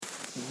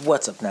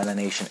What's up, Nana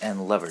Nation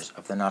and lovers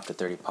of the Not to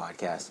 30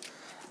 podcast?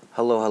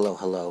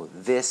 Hello.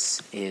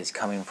 This is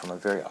coming from a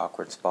very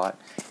awkward spot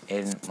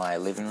in my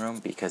living room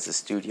because the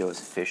studio has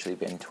officially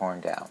been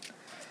torn down.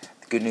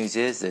 The good news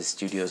is the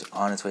studio is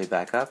on its way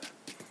back up,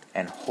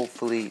 and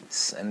hopefully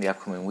in the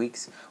upcoming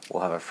weeks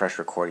we'll have a fresh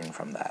recording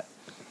from that.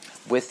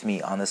 With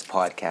me on this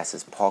podcast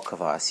is Paul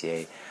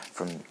Cavassier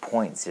from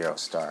Point Zero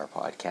Star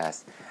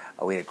podcast.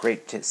 We had a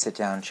great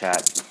sit-down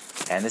chat,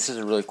 and this is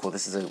a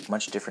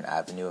much different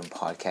avenue in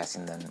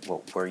podcasting than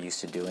what we're used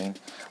to doing,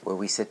 where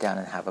we sit down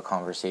and have a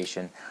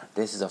conversation.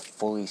 This is a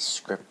fully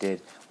scripted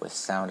with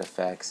sound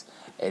effects.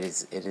 It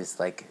is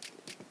like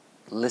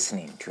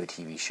listening to a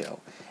TV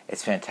show.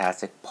 It's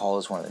fantastic. Paul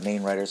is one of the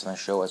main writers on the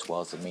show as well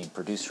as the main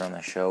producer on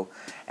the show,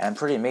 and I'm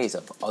pretty amazed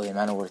of all the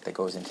amount of work that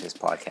goes into this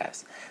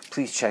podcast.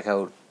 Please check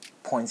out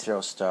Point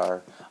Zero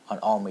Star on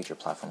all major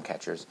platform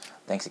catchers.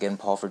 Thanks again,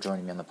 Paul, for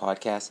joining me on the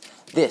podcast.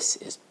 This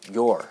is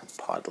your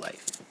Pod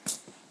Life.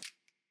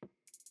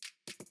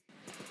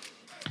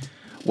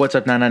 What's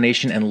up, Nana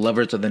Nation and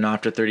lovers of the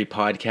Not to 30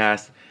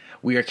 podcast?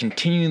 We are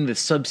continuing the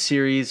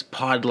sub-series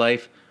Pod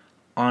Life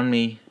on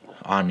me.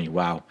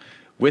 Wow.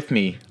 With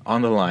me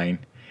on the line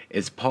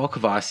is Paul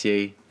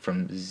Cavassier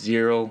from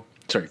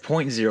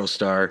Point Zero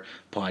Star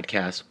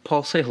podcast.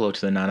 Paul, say hello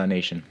to the Nana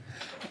Nation.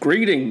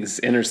 Greetings,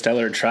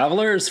 interstellar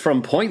travelers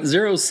from Point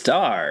Zero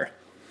Star.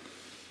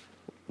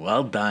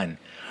 Well done.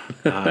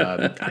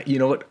 You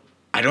know what?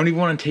 I don't even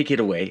want to take it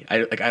away.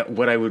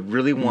 What I would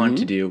really want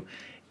to do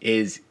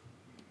is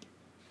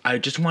I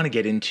just want to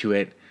get into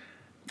it.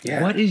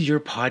 Yeah. What is your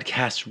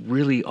podcast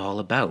really all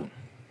about?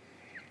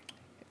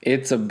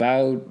 It's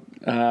about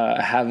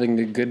having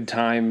a good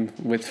time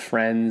with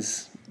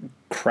friends,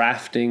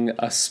 crafting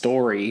a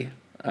story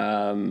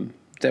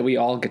that we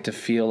all get to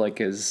feel like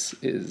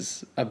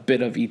is a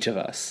bit of each of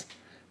us,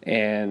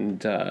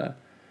 and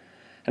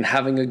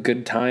having a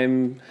good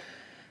time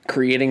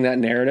creating that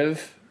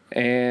narrative.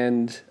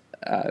 And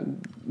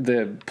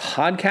the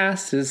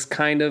podcast is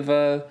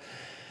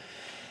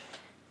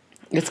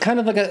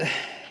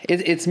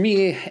it's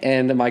me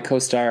and my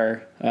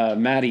co-star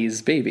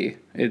Maddie's baby.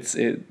 It's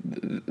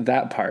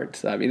that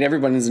part. I mean,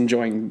 everyone is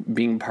enjoying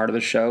being part of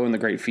the show and the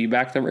great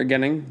feedback that we're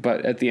getting,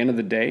 but at the end of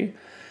the day,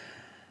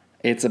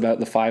 it's about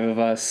the five of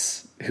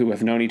us who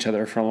have known each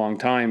other for a long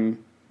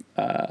time,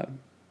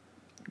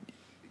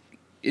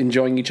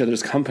 enjoying each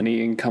other's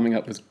company and coming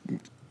up with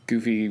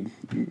goofy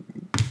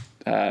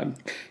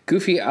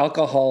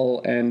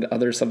alcohol and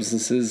other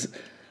substances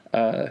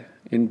fueled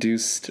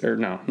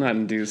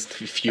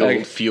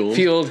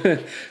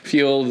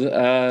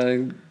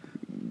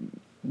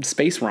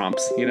space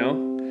romps. You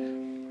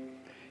know,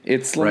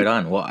 it's like, right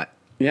on. Well,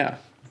 yeah.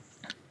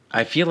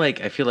 I feel like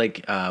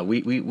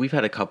we've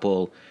had a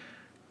couple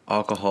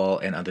alcohol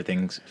and other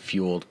things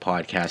fueled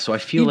podcasts, so I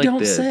feel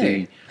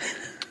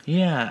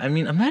yeah. I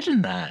mean,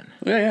 imagine that.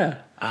 Yeah.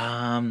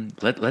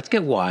 Let's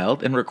get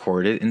wild and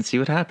record it and see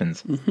what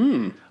happens.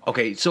 Mm-hmm.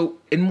 Okay, so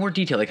in more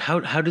detail, like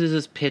how does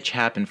this pitch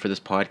happen for this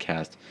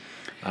podcast?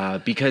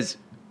 Because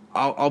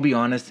I'll be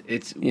honest,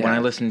 when I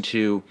listened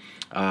to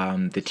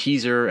the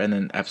teaser and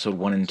then episode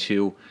 1 and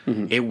 2,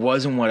 it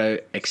wasn't what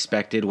I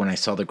expected when I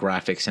saw the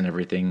graphics and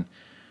everything.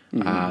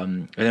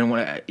 And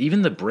then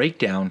even the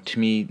breakdown to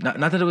me, not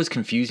that it was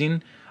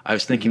confusing, I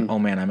was thinking, oh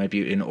man, I might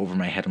be in over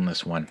my head on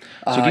this one.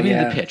 So give me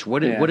the pitch.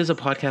 What is a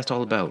podcast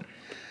all about?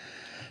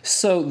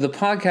 So the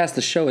podcast,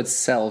 the show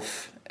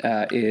itself,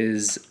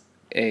 is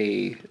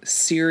a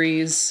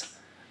series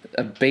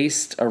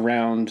based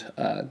around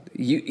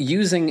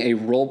using a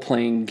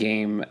role-playing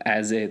game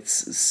as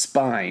its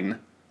spine,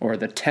 or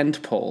the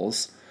tent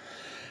poles,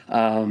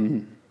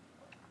 in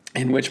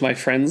which my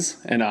friends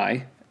and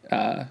I,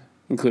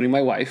 including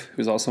my wife,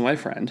 who's also my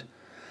friend,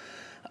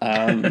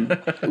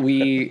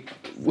 we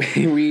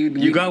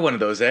you got one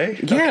of those, eh?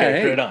 Yeah,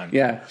 okay, right on.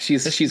 Yeah,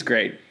 she's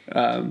great.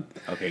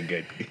 Okay,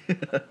 good.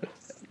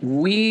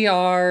 We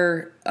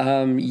are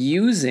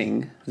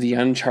using the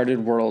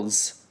Uncharted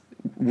Worlds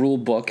rule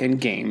book and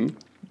game,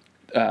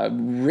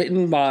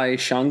 written by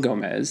Sean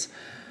Gomez,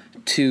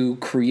 to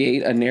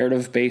create a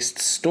narrative-based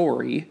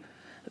story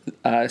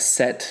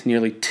set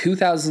nearly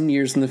 2,000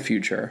 years in the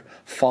future,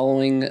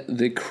 following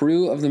the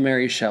crew of the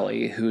Mary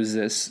Shelley, who's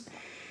this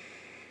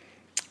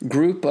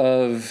group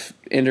of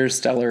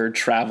interstellar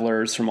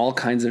travelers from all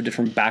kinds of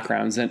different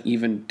backgrounds and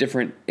even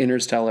different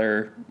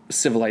interstellar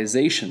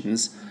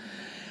civilizations,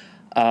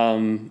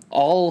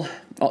 all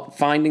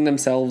finding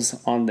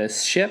themselves on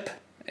this ship.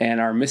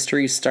 And our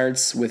mystery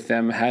starts with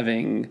them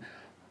having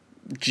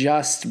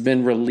just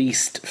been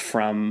released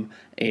from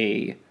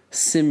a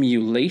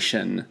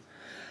simulation,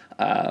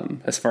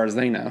 as far as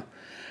they know,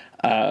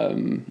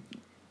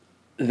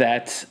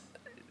 that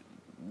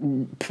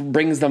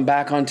brings them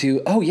back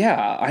onto, oh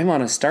yeah, I'm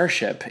on a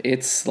starship.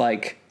 It's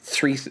like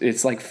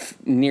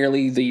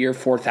nearly the year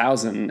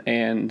 4000,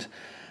 and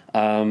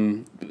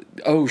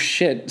oh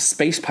shit,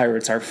 space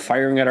pirates are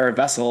firing at our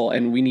vessel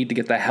and we need to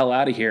get the hell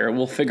out of here.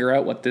 We'll figure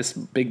out what this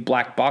big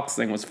black box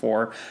thing was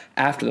for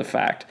after the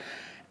fact.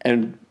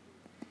 And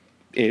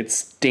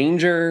it's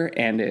danger,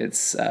 and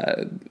it's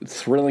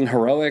thrilling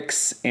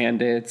heroics,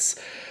 and it's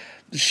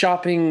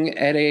shopping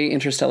at a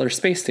interstellar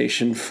space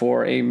station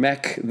for a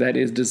mech that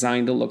is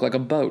designed to look like a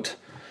boat,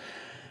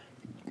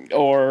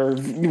 or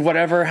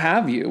whatever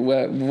have you.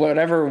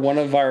 Whatever one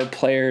of our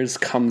players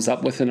comes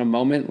up with in a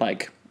moment,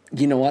 like,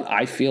 you know what,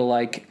 I feel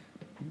like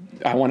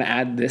I want to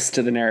add this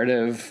to the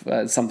narrative,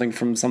 something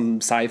from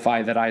some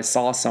sci-fi that I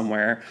saw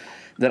somewhere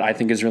that I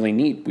think is really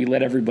neat. We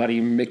let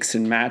everybody mix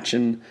and match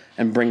and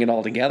bring it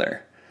all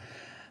together.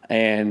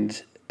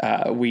 And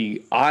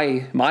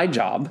my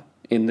job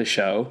in the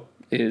show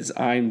is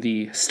I'm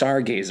the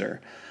stargazer.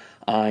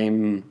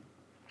 I'm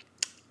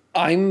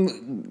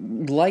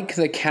like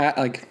the cat,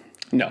 like,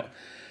 no,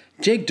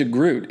 Jake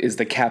DeGroot is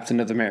the captain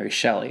of the Mary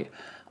Shelley.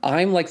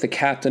 I'm like the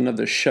captain of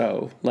the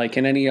show. Like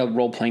in any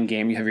role-playing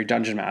game, you have your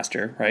dungeon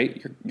master,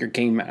 right? Your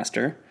game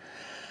master.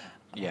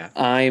 Yeah.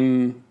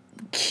 I'm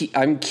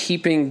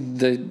keeping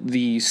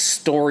the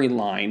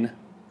storyline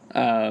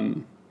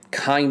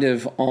kind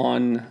of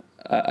on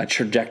a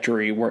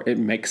trajectory where it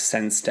makes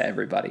sense to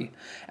everybody.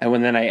 And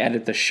when then I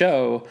edit the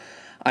show,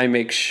 I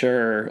make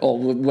sure,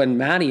 when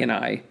Maddie and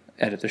I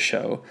edit the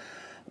show,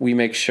 we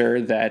make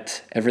sure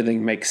that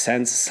everything makes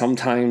sense.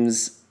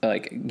 Sometimes,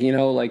 like, you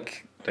know,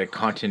 like... The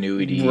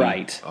continuity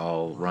right.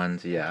 all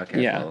runs, yeah,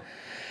 okay. Yeah. Well.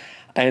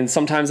 And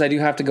sometimes I do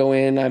have to go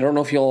in, I don't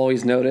know if you'll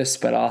always notice,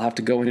 but I'll have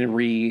to go in and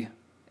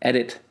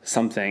re-edit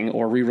something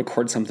or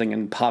re-record something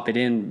and pop it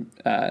in.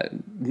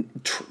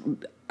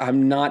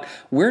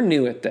 We're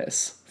new at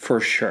this, for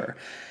sure.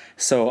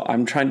 So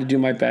I'm trying to do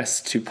my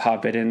best to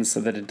pop it in so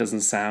that it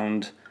doesn't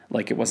sound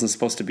like it wasn't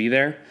supposed to be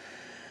there.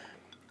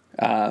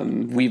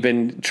 We've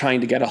been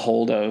trying to get a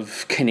hold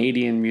of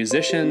Canadian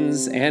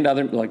musicians and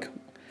other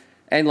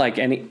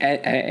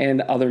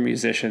other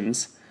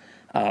musicians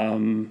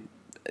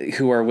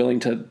who are willing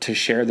to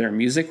share their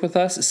music with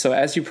us. So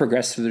as you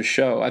progress through the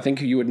show, I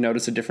think you would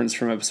notice a difference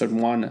from episode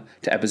 1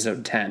 to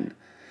episode 10,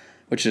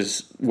 which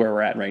is where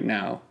we're at right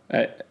now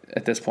at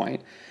this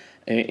point.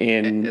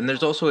 And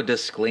there's also a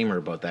disclaimer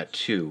about that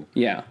too.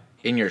 Yeah.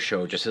 In your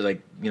show, just to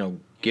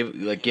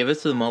give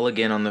us the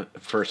mulligan on the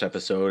first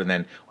episode, and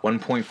then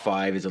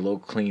 1.5 is a little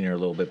cleaner, a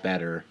little bit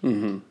better.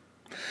 Mm-hmm.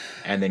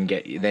 And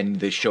then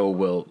the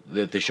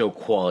show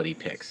quality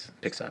picks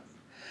up.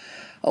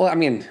 Oh, I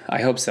mean,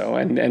 I hope so.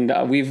 And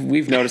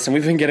we've noticed, and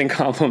we've been getting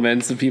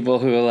compliments of people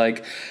who are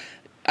like,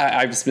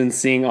 I've been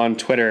seeing on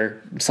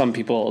Twitter some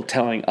people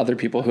telling other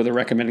people who they're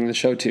recommending the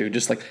show to,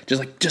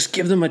 just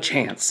give them a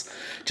chance.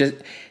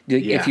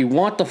 If you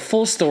want the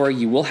full story,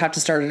 you will have to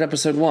start at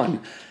episode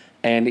 1.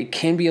 And it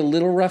can be a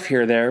little rough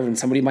here or there when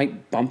somebody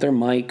might bump their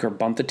mic or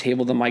bump the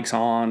table the mic's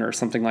on or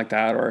something like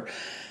that, or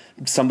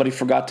somebody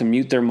forgot to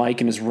mute their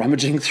mic and is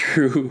rummaging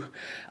through.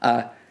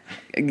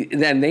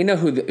 Then they know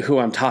who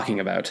I'm talking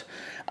about.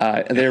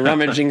 They're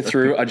rummaging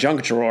through a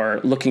junk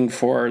drawer looking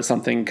for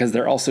something because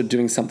they're also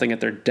doing something at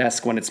their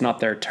desk when it's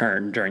not their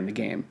turn during the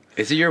game.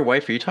 Is it your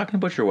wife? Are you talking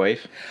about your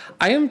wife?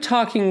 I am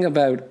talking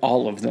about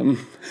all of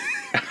them.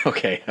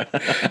 Okay.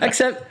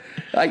 Except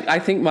I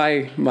think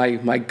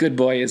my good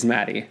boy is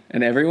Maddie,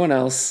 and everyone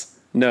else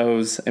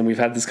knows, and we've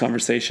had this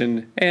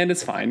conversation, and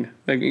it's fine.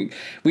 Like,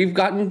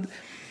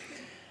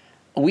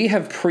 we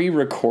have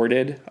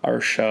pre-recorded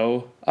our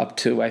show up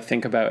to, I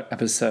think, about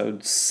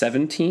episode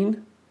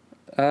 17,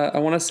 I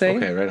want to say.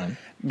 Okay, right on.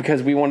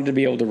 Because we wanted to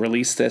be able to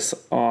release this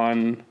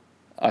on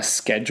a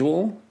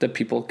schedule that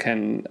people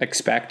can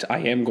expect. I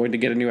am going to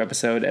get a new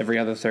episode every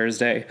other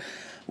Thursday.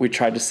 We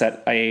tried to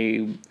set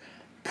a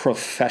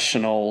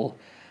professional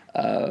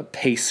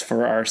pace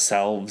for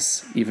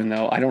ourselves, even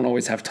though I don't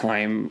always have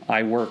time.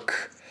 I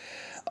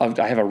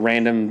have a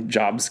random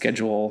job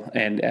schedule,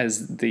 and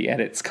as the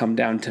edits come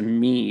down to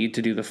me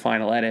to do the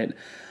final edit,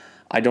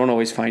 I don't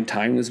always find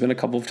time. There's been a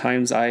couple of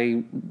times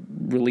I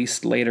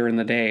released later in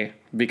the day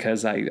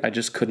because I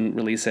just couldn't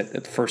release it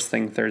at the first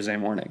thing Thursday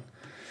morning.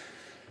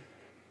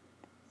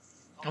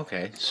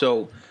 Okay,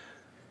 so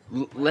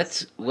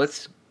let's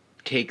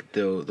take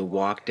the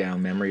walk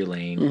down memory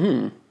lane.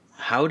 Mm-hmm.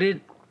 How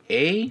did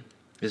this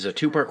is a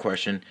 2-part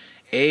question.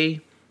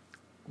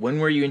 When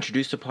were you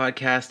introduced to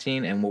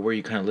podcasting, and what were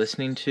you kind of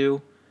listening to?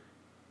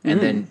 And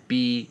then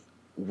B,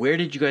 where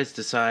did you guys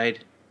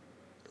decide,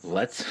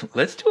 let's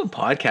do a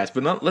podcast,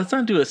 but let's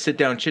not do a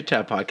sit-down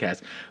chit-chat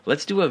podcast.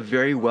 Let's do a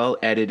very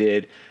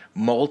well-edited,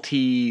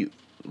 multi-voiced,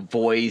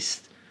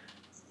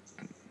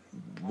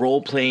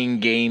 role-playing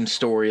game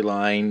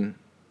storyline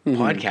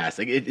podcast.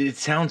 Like it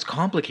sounds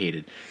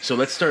complicated. So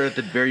let's start at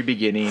the very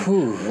beginning.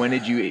 When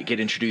did you get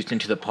introduced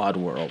into the pod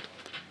world?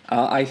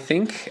 I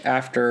think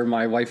after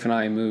my wife and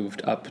I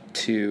moved up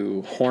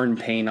to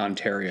Hornpain,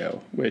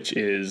 Ontario, which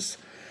is,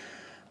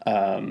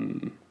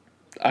 I'm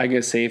going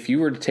to say if you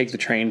were to take the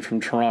train from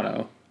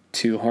Toronto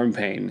to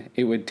Hornpain,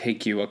 it would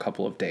take you a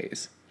couple of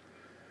days.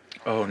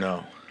 Oh,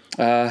 no.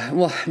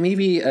 Well,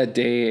 maybe a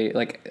day,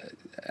 like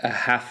a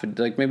half,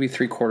 like maybe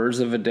 3/4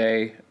 of a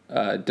day,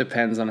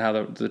 depends on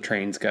how the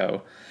trains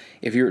go.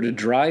 If you were to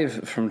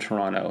drive from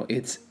Toronto,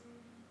 it's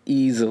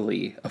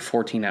easily a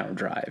 14-hour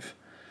drive.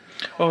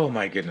 Oh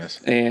my goodness.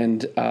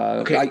 And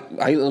Okay.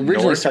 I originally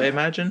North, I started.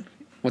 imagine.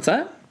 What's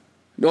that?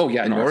 Oh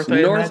yeah, north, north,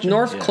 I north, imagine?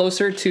 north, Yeah.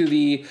 closer to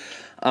the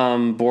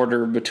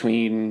border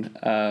between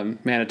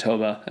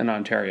Manitoba and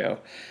Ontario.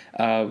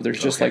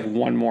 There's just Okay. like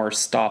one more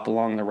stop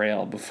along the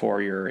rail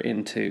before you're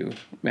into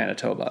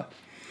Manitoba.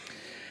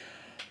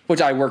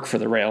 Which I work for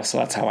the rail, so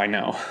that's how I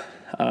know.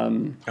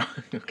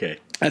 Okay.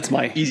 That's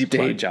my Easy day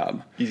plug.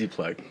 job, Easy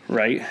plug.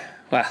 right?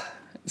 Well,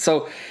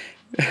 so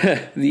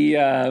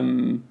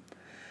the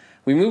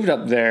we moved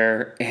up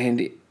there,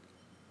 and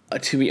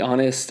to be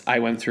honest, I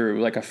went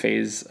through like a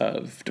phase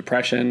of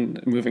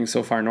depression moving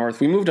so far north.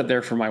 We moved up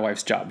there for my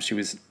wife's job. She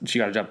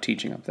got a job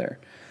teaching up there,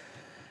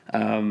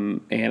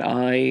 and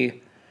I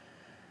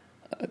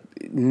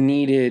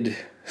needed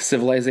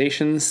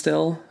civilization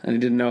still, and I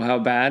didn't know how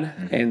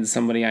bad. And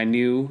somebody I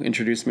knew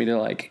introduced me to,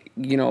 like,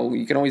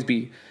 you can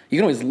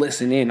always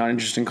listen in on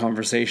interesting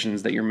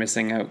conversations that you're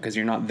missing out because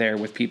you're not there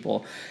with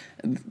people.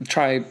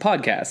 Try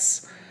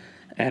podcasts.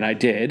 And I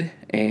did,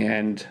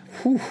 and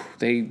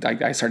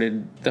I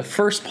started, the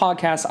first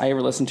podcast I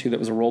ever listened to that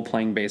was a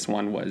role-playing based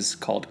one was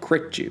called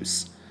Crit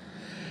Juice.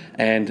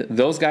 And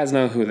those guys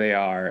know who they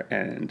are,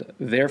 and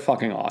they're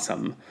fucking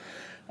awesome.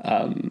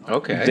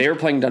 Okay. They were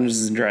playing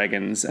Dungeons and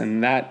Dragons,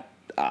 and that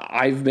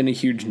I've been a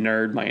huge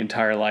nerd my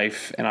entire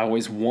life, and I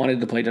always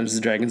wanted to play Dungeons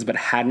and Dragons, but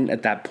hadn't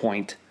at that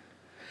point.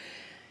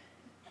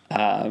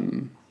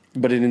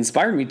 But it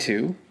inspired me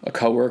to. A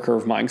coworker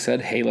of mine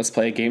said, "Hey, let's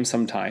play a game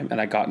sometime," and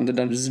I got into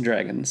Dungeons and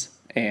Dragons,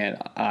 and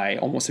I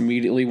almost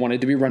immediately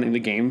wanted to be running the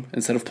game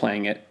instead of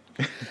playing it.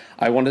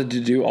 I wanted to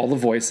do all the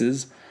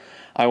voices.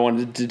 I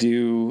wanted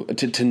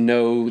to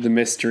know the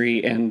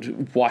mystery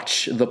and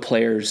watch the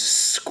players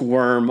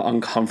squirm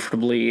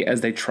uncomfortably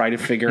as they try to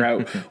figure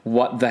out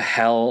what the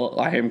hell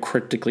I am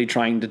cryptically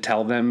trying to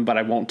tell them, but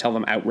I won't tell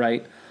them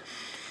outright.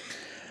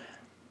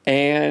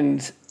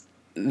 And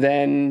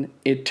then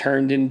it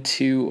turned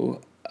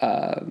into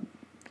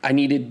I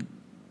needed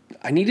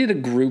a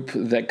group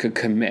that could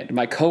commit.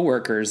 My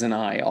coworkers and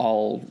I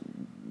all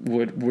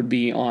would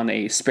be on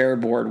a spare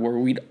board where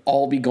we'd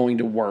all be going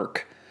to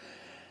work.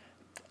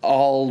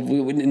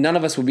 None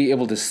of us would be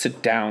able to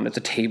sit down at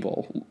the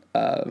table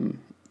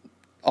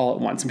all at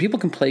once. And people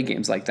can play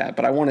games like that,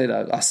 but I wanted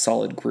a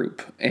solid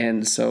group.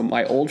 And so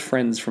my old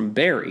friend from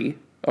Barrie,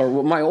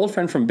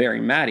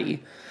 Maddie,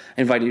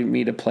 invited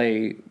me to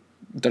play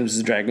Dungeons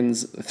and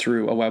Dragons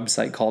through a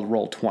website called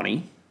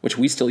Roll20, which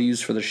we still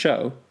use for the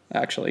show,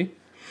 actually.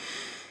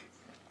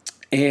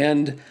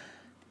 And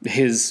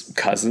his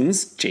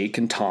cousins, Jake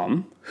and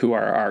Tom, who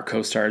are our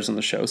co-stars on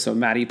the show. So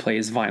Maddie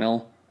plays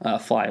Vinyl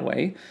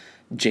Flyaway.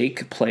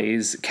 Jake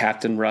plays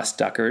Captain Russ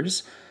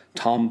Duckers.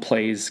 Tom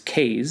plays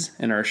Kays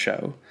in our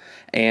show.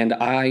 And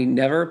I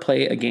never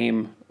play a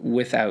game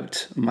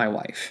without my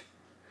wife.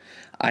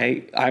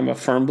 I'm a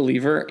firm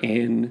believer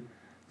in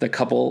the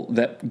couple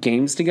that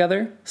games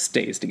together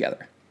stays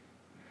together.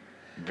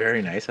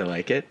 Very nice. I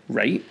like it.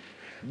 Right?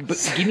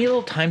 But give me a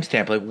little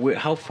timestamp. Like,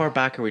 how far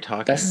back are we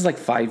talking? This is like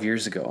 5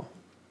 years ago.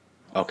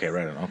 Okay,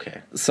 right on.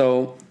 Okay.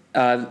 So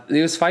it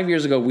was 5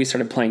 years ago we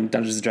started playing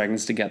Dungeons and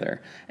Dragons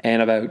together.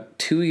 And about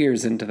 2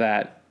 years into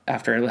that,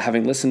 after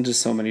having listened to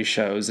so many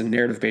shows and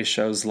narrative-based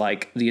shows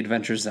like The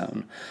Adventure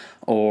Zone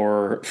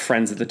or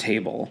Friends at the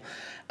Table,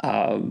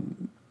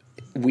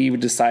 we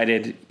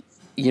decided,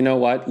 you know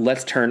what,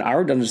 let's turn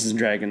our Dungeons and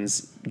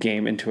Dragons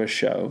game into a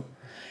show.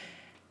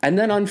 And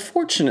then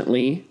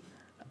unfortunately,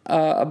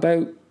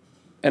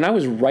 and I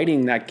was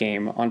writing that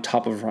game on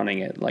top of running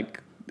it, like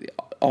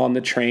on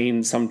the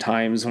train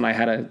sometimes when I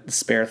had a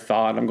spare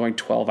thought. I'm going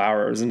 12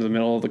 hours into the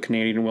middle of the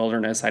Canadian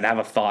wilderness. I'd have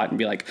a thought and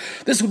be like,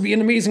 this would be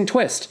an amazing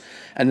twist,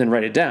 and then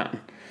write it down.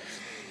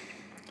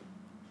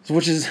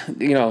 Which is,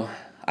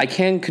 I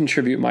can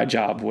contribute my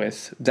job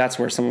with, that's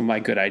where some of my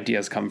good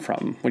ideas come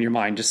from. When your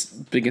mind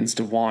just begins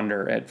to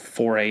wander at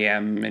 4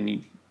 a.m.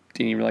 and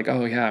you're like,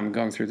 oh yeah, I'm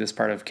going through this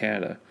part of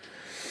Canada.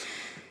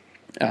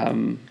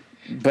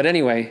 But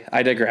anyway,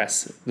 I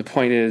digress. The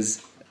point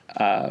is,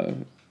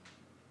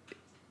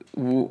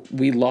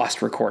 we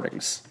lost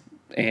recordings,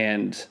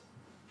 and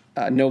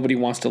nobody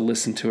wants to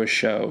listen to a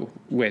show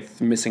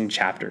with missing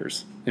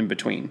chapters in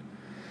between.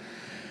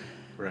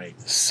 Right.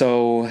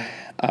 So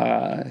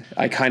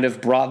I kind of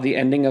brought the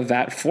ending of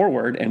that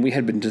forward, and we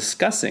had been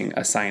discussing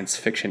a science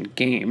fiction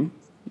game,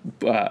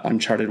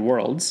 Uncharted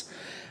Worlds.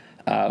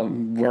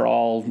 We're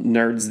all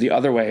nerds the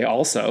other way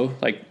also.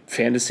 Like,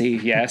 fantasy,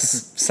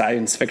 yes.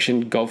 Science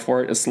fiction, go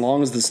for it. As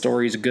long as the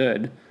story's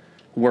good,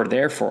 we're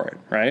there for it,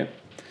 right?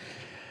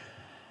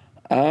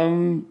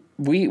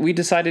 We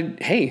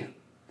decided, hey,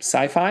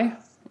 sci-fi?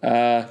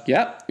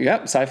 Yep,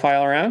 sci-fi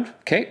all around.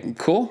 Okay,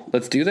 cool,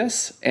 let's do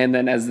this. And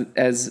then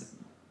as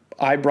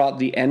I brought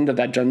the end of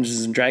that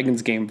Dungeons and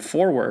Dragons game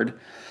forward,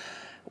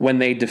 when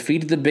they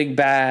defeated the big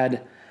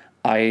bad,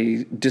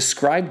 I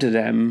described to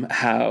them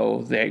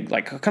how they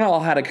kind of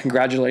all had a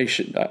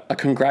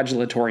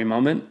congratulatory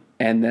moment,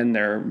 and then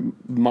their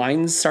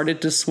minds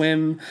started to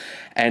swim,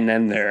 and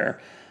then their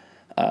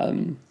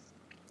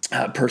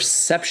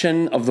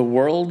perception of the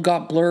world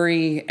got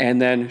blurry,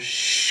 and then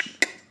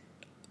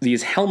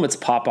these helmets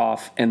pop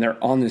off and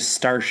they're on this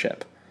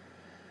starship.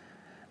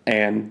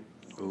 And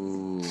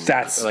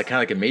that's like kind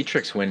of like a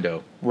Matrix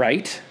window.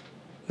 right.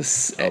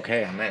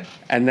 Okay, I'm in.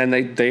 And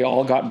then they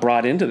all got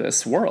brought into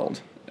this world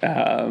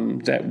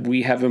that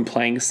we have been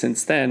playing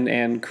since then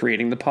and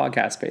creating the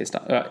podcast based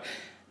on.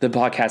 The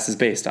podcast is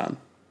based on.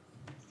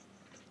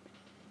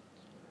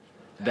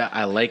 That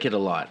I like it a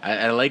lot.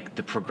 I like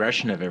the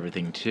progression of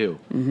everything too.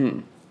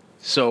 Mm-hmm.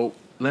 So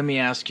let me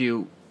ask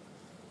you.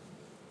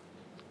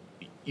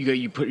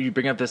 You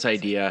bring up this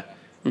idea.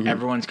 Mm-hmm.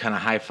 Everyone's kind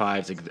of high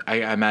fives. Like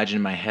I imagine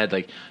in my head,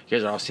 like you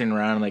guys are all sitting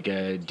around like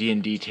a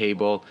D&D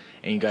table,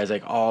 and you guys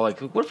like all like,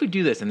 what if we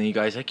do this? And then you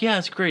guys like, yeah,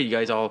 it's great. You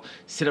guys all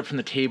sit up from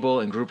the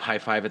table and group high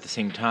five at the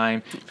same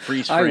time.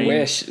 Freeze frame. I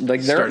wish like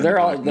they're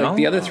all like no?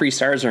 The other 3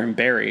 stars are in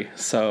Barrie,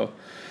 so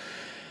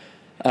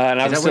and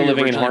I'm still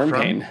living in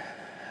Hornpain.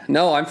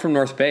 No, I'm from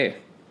North Bay.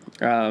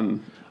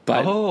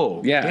 But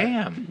yeah,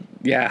 damn,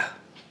 yeah.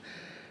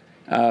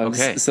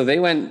 Okay. So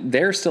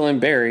they're still in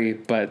Barrie,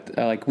 but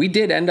like we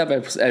did end up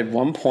at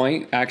one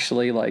point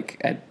actually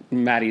like at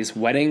Maddie's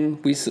wedding.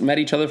 We met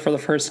each other for the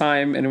first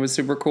time and it was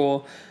super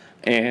cool.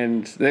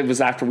 And it was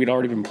after we'd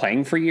already been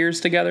playing for years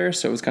together.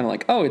 So it was kind of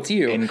like, oh, it's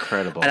you.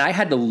 Incredible. And I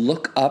had to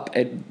look up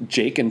at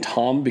Jake and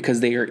Tom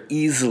because they are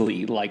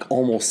easily like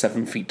almost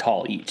 7 feet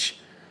tall each.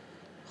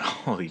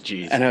 Holy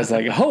jeez. And I was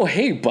like, oh,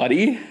 hey,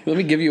 buddy, let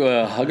me give you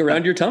a hug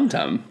around your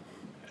tum-tum.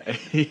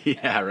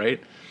 Yeah,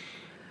 right?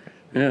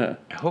 Yeah.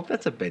 I hope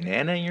that's a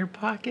banana in your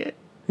pocket.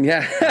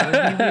 Yeah.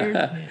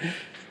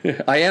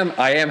 I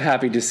am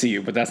happy to see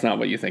you, but that's not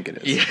what you think it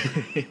is.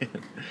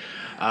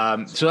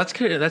 Yeah. So that's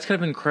kind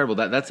of incredible.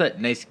 That's that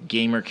nice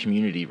gamer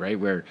community, right?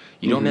 Where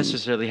you don't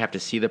necessarily have to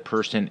see the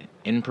person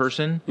in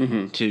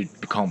person to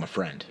call them a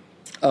friend.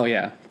 Oh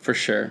yeah, for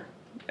sure.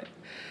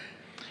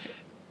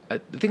 I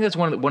think that's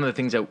one of the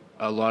things that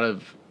a lot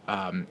of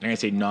I'm gonna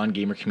say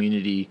non-gamer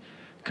community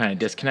kind of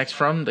disconnects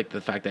from, like the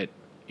fact that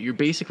you're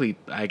basically,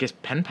 I guess,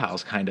 pen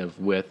pals kind of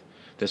with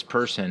this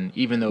person,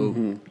 even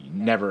though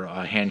never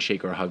a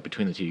handshake or a hug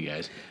between the two of you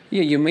guys.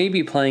 Yeah, you may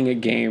be playing a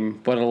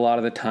game, but a lot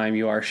of the time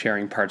you are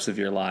sharing parts of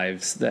your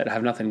lives that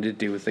have nothing to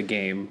do with the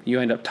game. You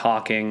end up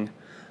talking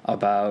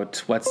about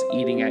what's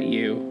eating at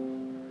you.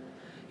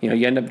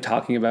 You end up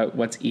talking about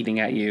what's eating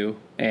at you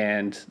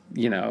and,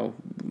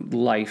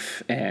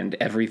 life and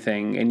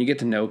everything. And you get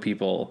to know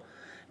people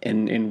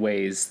in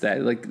ways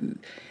that, like,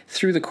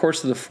 through the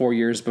course of the 4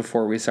 years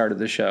before we started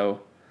the show,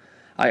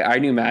 I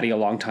knew Maddie a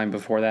long time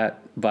before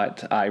that,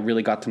 but I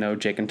really got to know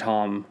Jake and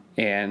Tom,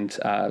 and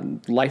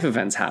life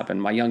events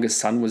happened. My youngest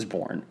son was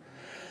born,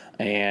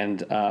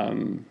 and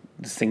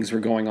things were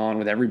going on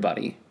with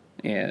everybody.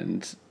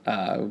 And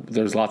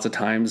there's lots of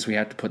times we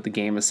had to put the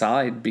game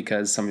aside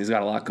because somebody's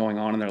got a lot going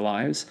on in their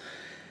lives.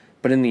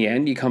 But in the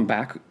end, you come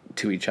back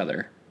to each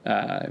other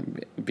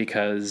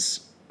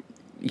because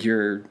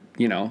you're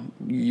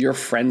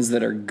friends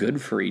that are good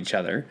for each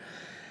other.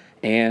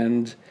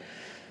 And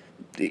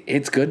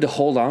it's good to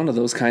hold on to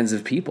those kinds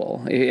of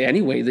people.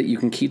 Any way that you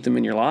can keep them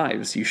in your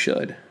lives, you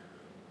should.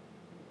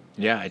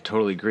 Yeah, I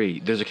totally agree.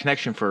 There's a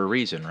connection for a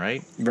reason,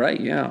 right? Right,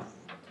 yeah.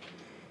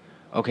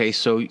 Okay,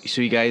 so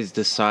you guys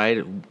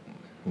decide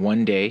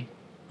one day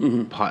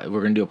we're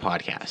going to do a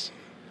podcast.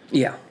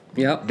 Yeah,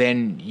 yeah.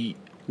 Then we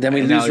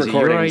lose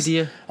recordings.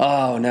 Your idea?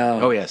 Oh, no.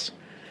 Oh, yes.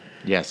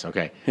 Yes,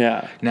 okay.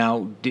 Yeah.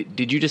 Now,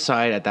 did you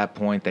decide at that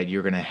point that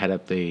you're going to head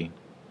up the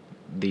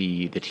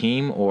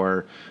team,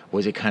 or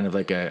was it kind of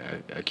like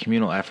a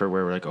communal effort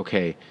where we're like,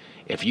 okay,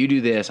 if you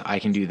do this, I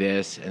can do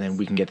this, and then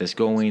we can get this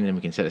going, and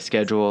we can set a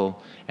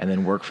schedule, and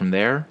then work from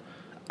there?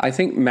 I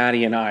think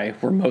Maddie and I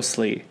were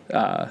mostly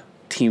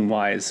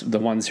team-wise the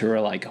ones who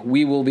were like,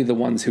 we will be the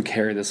ones who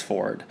carry this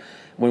forward.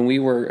 When we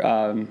were,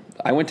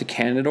 I went to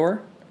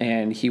Canadore,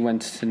 and he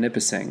went to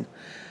Nipissing,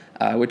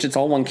 which it's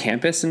all one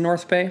campus in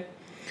North Bay.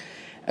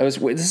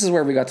 This is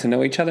where we got to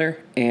know each other,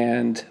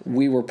 and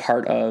we were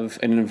part of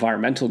an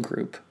environmental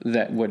group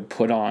that would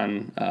put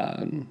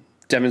on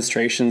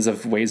demonstrations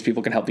of ways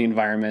people can help the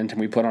environment, and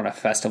we put on a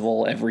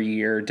festival every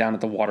year down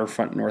at the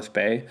waterfront in North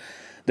Bay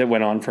that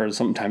went on for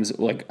sometimes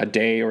like a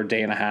day or a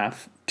day and a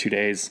half, 2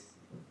 days.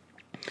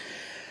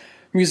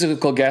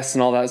 Musical guests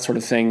and all that sort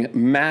of thing.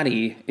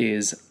 Maddie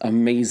is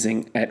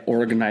amazing at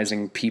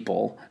organizing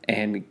people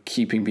and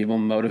keeping people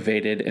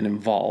motivated and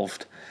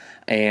involved,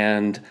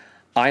 and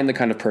I'm the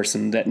kind of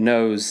person that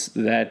knows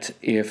that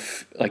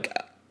if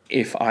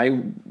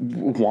I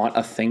want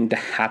a thing to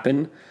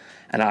happen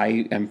and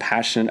I am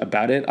passionate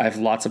about it, I've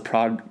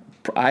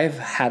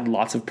had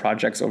lots of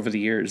projects over the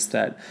years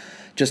that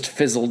just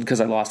fizzled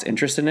because I lost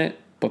interest in it.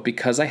 But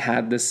because I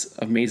had this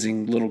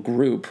amazing little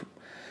group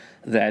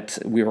that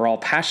we were all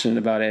passionate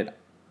about it,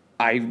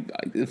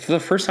 for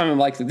the first time I'm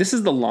like, this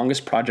is the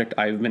longest project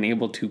I've been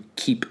able to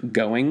keep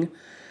going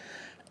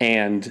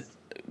and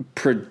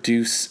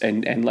produce,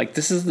 and like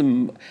this is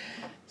the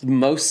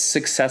most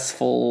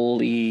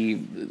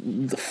successfully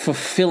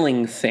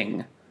fulfilling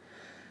thing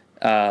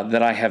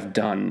that I have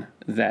done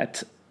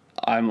that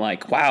I'm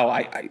like,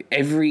 wow,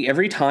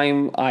 every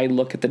time I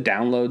look at the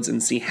downloads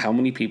and see how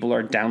many people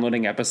are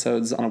downloading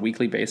episodes on a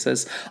weekly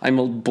basis,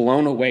 I'm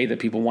blown away that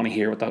people want to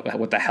hear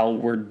what the hell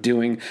we're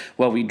doing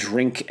while we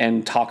drink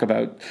and talk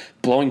about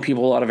blowing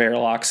people out of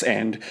airlocks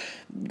and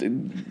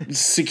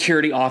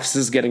security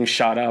offices getting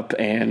shot up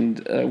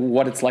and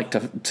what it's like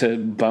to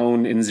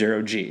bone in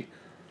 0G.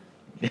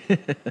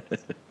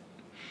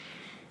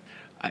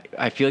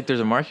 I feel like there's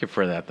a market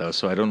for that though,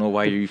 so I don't know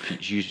why you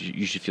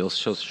should feel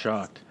so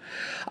shocked.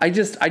 I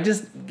just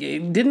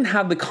didn't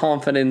have the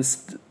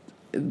confidence.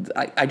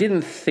 I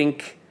didn't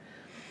think.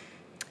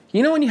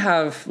 You know when you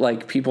have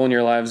like people in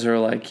your lives who are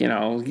like, you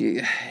know,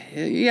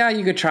 yeah,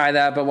 you could try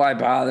that, but why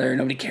bother?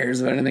 Nobody cares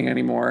about anything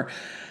anymore.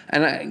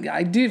 And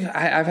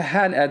I've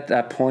had at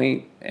that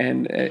point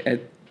and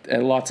at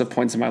lots of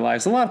points in my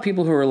lives, a lot of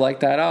people who are like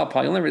that. Oh,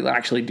 Paul, you'll never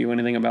actually do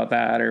anything about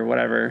that or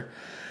whatever.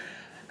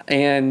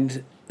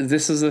 And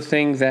this is the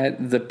thing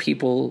that the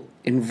people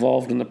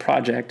involved in the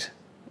project,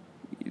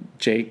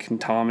 Jake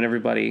and Tom and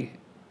everybody,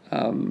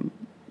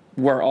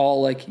 were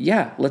all like,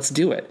 yeah, let's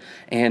do it.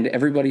 And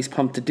everybody's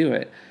pumped to do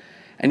it.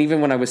 And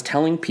even when I was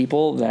telling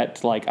people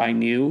that, like, I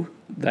knew,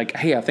 like,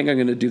 hey, I think I'm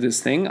going to do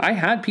this thing, I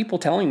had people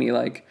telling me,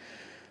 like,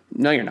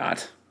 no, you're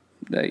not.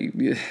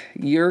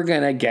 You're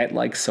going to get,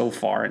 like, so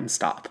far and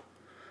stop.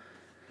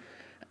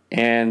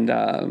 And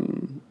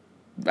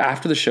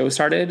after the show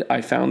started,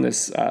 I found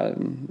this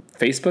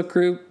Facebook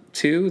group,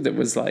 too, that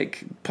was,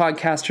 like,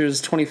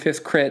 Podcasters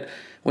 25th Crit.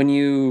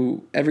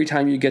 Every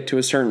time you get to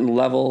a certain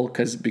level,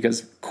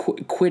 because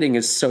quitting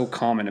is so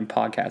common in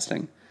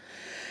podcasting,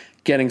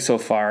 getting so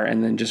far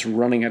and then just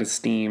running out of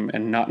steam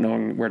and not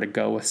knowing where to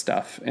go with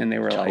stuff. And they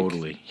were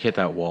totally hit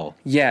that wall.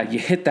 Yeah, you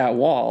hit that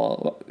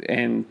wall.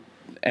 And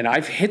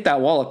I've hit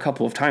that wall a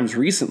couple of times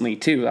recently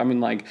too. I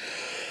mean, like,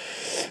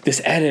 this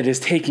edit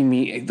is taking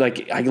me,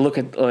 like, I look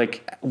at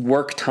like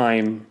work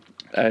time,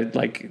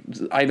 like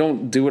I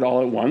don't do it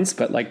all at once,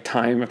 but like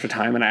time after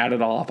time, and I add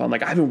it all up. I'm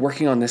like, I've been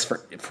working on this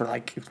for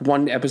like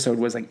one episode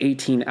was like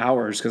 18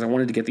 hours because I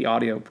wanted to get the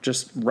audio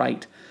just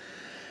right.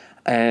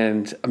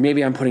 And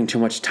maybe I'm putting too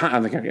much time.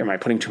 I'm like, am I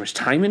putting too much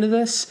time into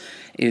this?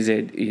 Is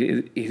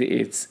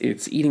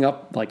it's eating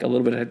up like a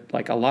little bit of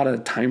like a lot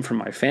of time from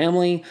my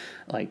family.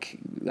 Like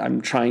I'm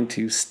trying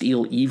to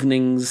steal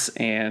evenings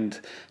and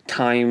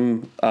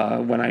time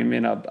when I'm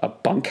in a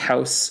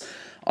bunkhouse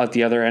at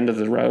the other end of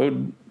the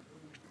road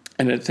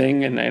and a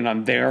thing, and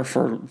I'm there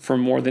for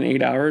more than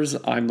 8 hours.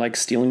 I'm like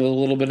stealing a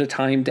little bit of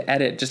time to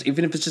edit, just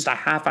even if it's just a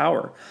half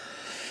hour.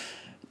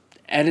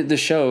 Edit the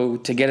show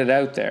to get it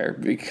out there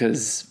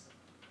because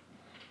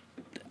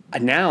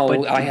now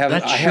I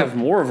have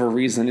more of a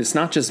reason. It's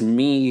not just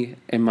me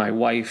and my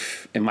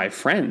wife and my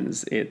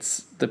friends.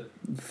 It's the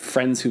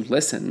friends who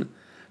listen,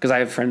 because I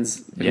have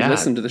friends who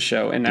listen to the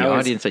show, and now the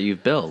audience that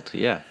you've built.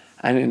 Yeah.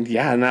 And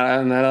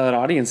that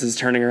audience is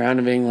turning around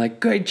and being like,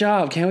 great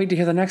job. Can't wait to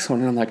hear the next one.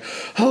 And I'm like,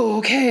 oh,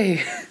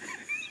 okay.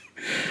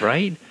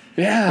 Right?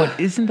 Yeah. But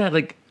isn't that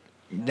like,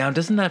 now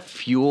doesn't that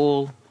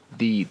fuel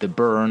the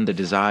burn, the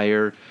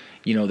desire?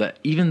 You know, that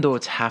even though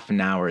it's half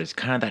an hour, it's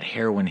kind of that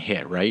heroin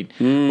hit, right?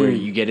 Where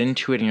you get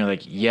into it and you're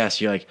like,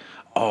 yes, you're like,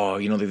 oh,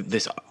 you know,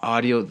 this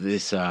audio,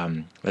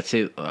 let's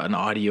say an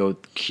audio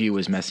cue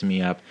was messing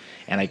me up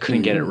and I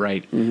couldn't get it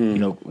right. You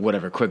know,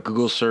 whatever, quick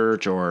Google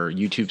search or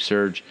YouTube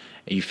search,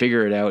 and you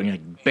figure it out and you're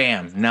like,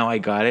 bam, now I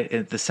got it.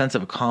 And the sense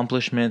of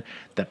accomplishment,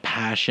 the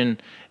passion,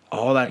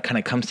 all that kind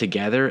of comes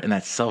together, and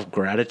that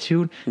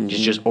self-gratitude is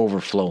just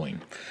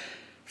overflowing.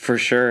 For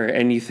sure.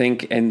 And you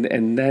think, and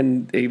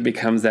then it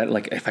becomes that,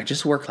 like, if I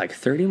just work like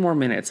 30 more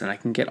minutes and I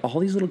can get all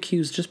these little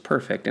cues just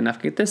perfect, and if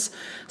I get this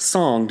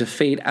song to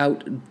fade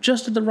out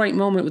just at the right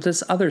moment with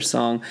this other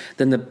song,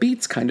 then the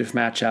beats kind of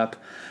match up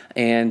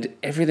and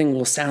everything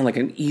will sound like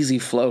an easy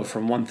flow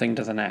from one thing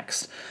to the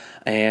next.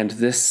 And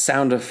this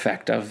sound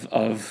effect of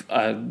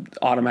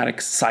automatic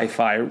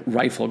sci-fi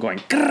rifle going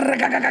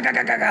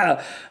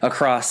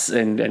across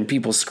and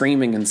people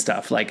screaming and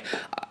stuff, like,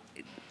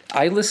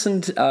 I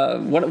listened,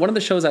 one of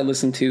the shows I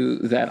listened to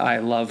that I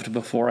loved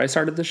before I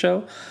started the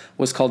show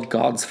was called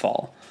God's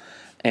Fall.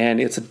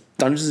 And it's a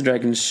Dungeons &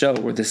 Dragons show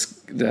where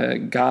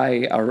the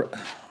guy,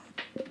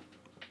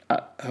 I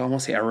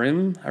almost say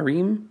Aram,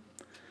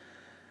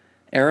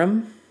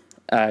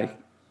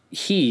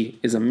 he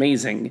is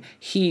amazing.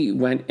 He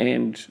went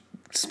and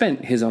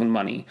spent his own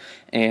money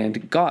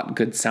and got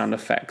good sound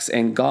effects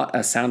and got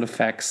a sound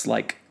effects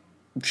like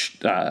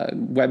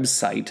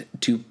website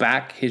to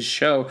back his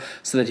show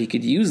so that he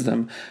could use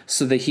them,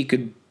 so that he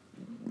could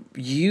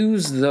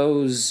use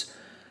those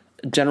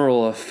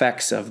general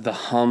effects of the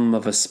hum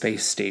of a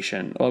space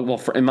station.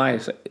 Well, in my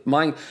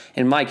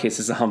case,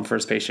 it's a hum for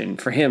a space station.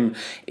 For him,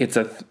 it's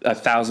a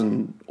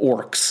 1,000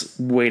 orcs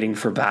waiting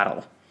for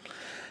battle.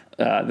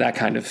 That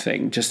kind of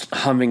thing, just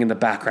humming in the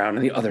background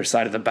on the other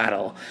side of the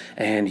battle,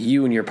 and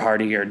you and your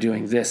party are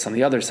doing this on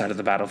the other side of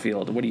the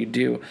battlefield. What do you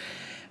do?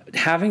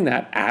 Having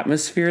that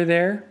atmosphere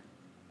there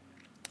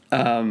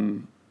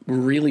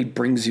really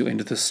brings you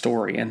into the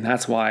story, and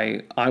that's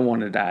why I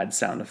wanted to add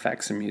sound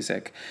effects and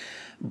music.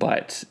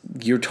 But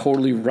you're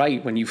totally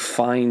right when you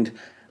find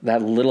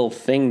that little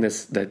thing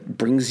that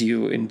brings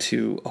you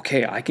into,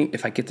 okay,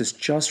 if I get this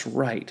just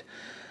right.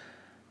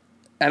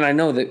 And I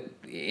know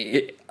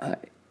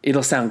that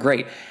it'll sound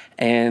great.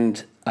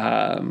 And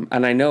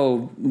I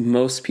know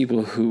most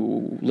people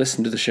who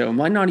listen to the show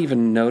might not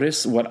even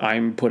notice what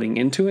I'm putting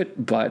into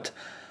it, but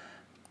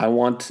I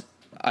want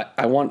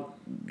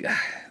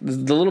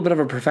the little bit of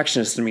a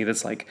perfectionist in me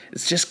that's like,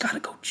 it's just got to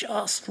go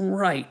just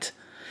right.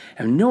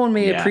 And no one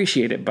may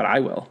appreciate it, but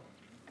I will.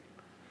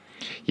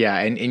 Yeah,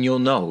 and you'll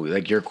know,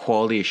 like, your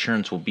quality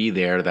assurance will be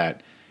there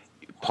that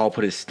Paul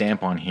put his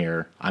stamp on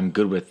here. I'm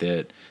good with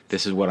it.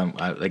 This is what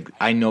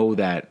I know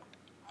that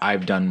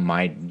I've done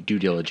my due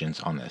diligence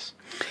on this.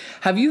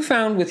 Have you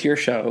found with your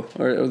show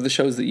or the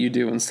shows that you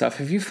do and stuff,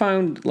 have you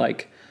found,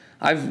 like,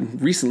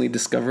 I've recently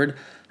discovered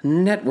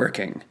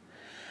networking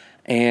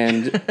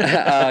and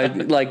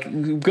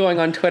like going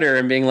on Twitter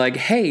and being like,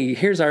 hey,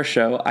 here's our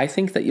show. I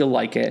think that you'll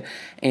like it.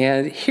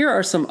 And here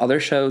are some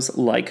other shows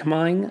like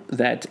mine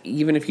that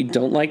even if you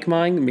don't like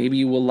mine, maybe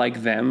you will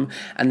like them.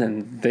 And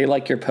then they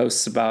like your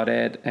posts about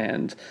it.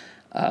 And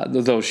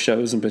those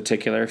shows in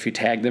particular, if you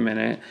tag them in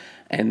it.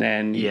 And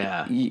then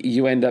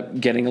you end up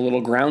getting a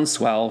little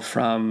groundswell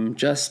from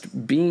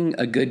just being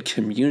a good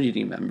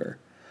community member.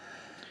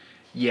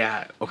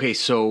 Yeah. Okay.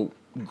 So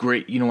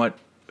great. You know what?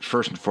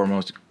 First and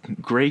foremost,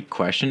 great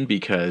question,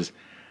 because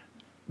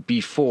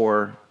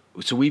so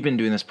we've been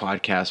doing this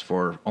podcast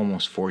for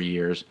almost 4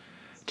 years.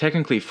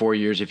 Technically 4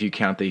 years if you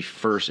count the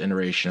first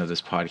iteration of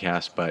this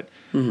podcast, but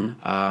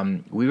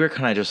we were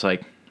kind of just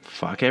like,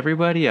 fuck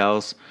everybody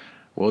else.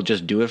 We'll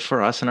just do it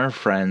for us and our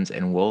friends,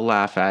 and we'll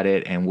laugh at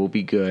it, and we'll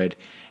be good,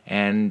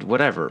 and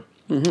whatever.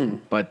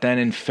 But then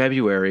in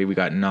February, we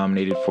got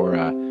nominated for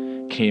a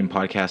Canadian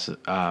Podcast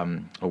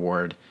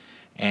Award,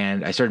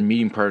 and I started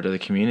meeting part of the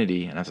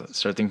community, and I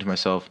started thinking to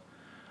myself,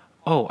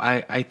 oh,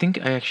 I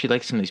think I actually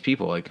like some of these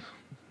people. Like,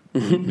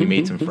 we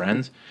made some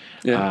friends.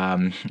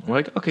 We're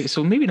like, okay,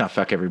 so maybe not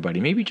fuck everybody.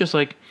 Maybe just,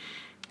 like,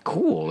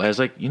 cool. I was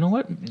like, you know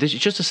what? This is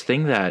just this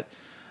thing that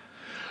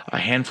a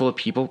handful of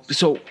people.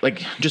 So,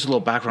 like, just a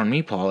little background on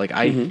me, Paul. Like,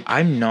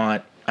 I'm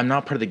not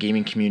part of the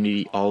gaming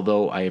community,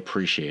 although I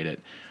appreciate it.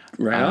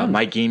 Right.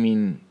 My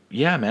gaming,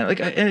 yeah, man. Like,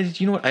 and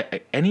you know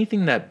what?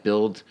 Anything that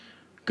builds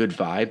good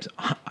vibes,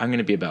 I'm going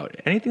to be about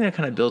it. Anything that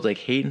kind of builds, like,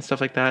 hate and stuff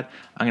like that,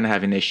 I'm going to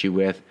have an issue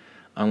with,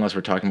 unless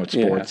we're talking about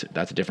sports.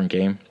 That's a different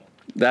game.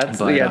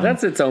 That's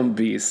its own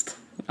beast.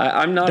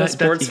 I'm not a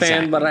sports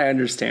fan, but I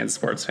understand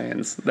sports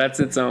fans. That's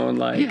its own,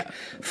 like,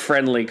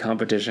 friendly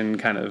competition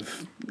kind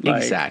of.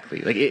 Like,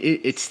 exactly. Like,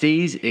 it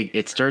stays.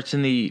 It starts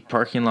in the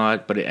parking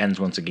lot, but it ends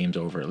once the game's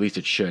over. At least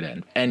it should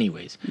end.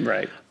 Anyways.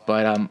 Right.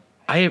 But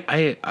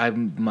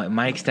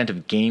my extent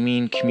of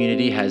gaming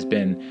community has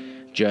been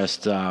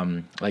just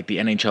like the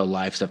NHL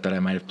Live stuff that I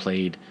might have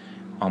played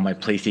on my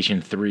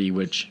PlayStation 3,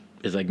 which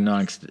is like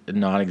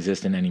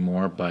non-existent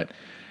anymore. But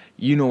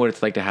you know what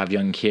it's like to have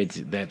young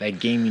kids. That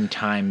gaming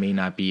time may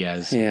not be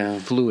as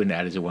fluid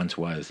as it once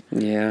was.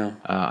 Yeah.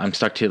 I'm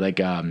stuck to, like,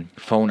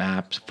 phone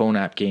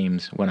app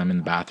games when I'm in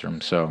the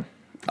bathroom. So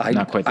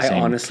not quite the same.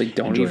 I honestly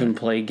don't even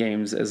play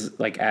games as,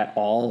 like, at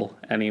all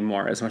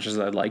anymore, as much as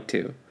I'd like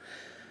to.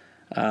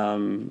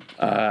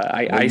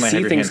 I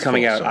see things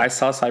coming out. So. I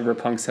saw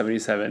Cyberpunk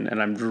 77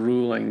 and I'm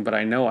drooling, but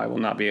I know I will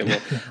not be able.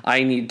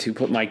 I need to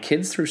put my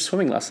kids through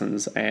swimming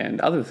lessons and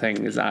other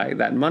things.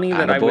 That money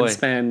that I would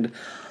spend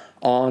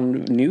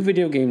on new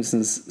video games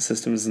and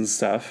systems and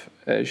stuff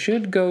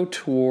should go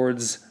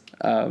towards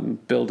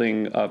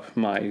building up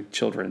my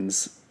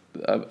children's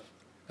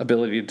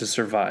ability to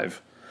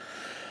survive.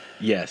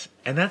 Yes,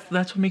 and that's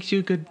what makes you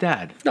a good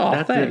dad.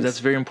 Oh, thanks. That's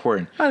very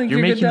important. I think you're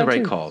making the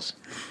right too. Calls.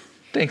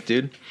 Thanks,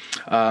 dude.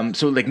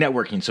 So, like,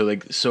 networking.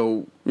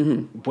 So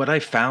what I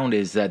found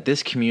is that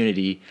this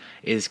community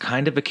is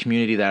kind of a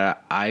community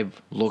that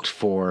I've looked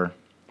for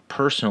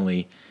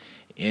personally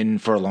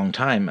for a long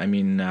time. I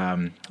mean,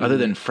 other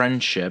than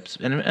friendships,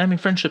 and I mean,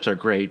 friendships are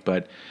great,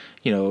 but,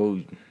 you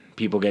know,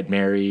 people get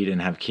married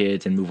and have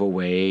kids and move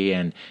away,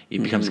 and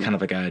it becomes kind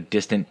of like a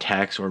distant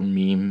text or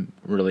meme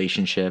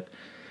relationship.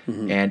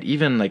 And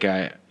even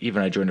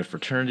I joined a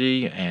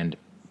fraternity, and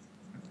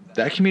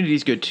that community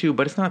is good too,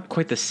 but it's not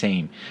quite the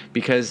same,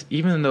 because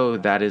even though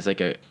that is like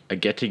a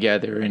get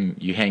together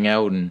and you hang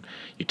out and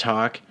you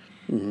talk,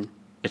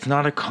 it's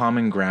not a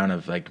common ground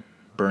of, like,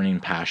 burning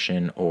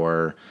passion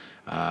or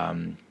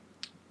of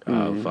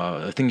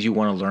things you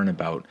want to learn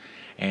about.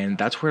 And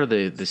that's where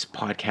this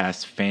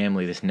podcast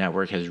family, this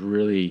network, has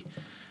really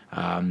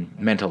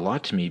meant a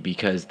lot to me,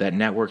 because that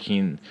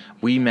networking,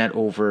 we met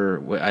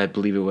over, I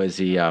believe it was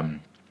the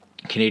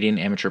Canadian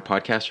Amateur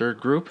Podcaster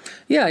Group.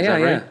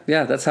 Yeah.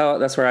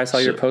 That's where I saw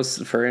your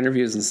posts for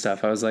interviews and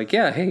stuff. I was like,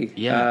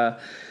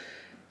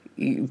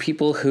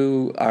 people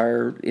who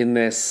are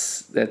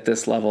at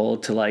this level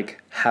to,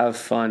 like, have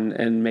fun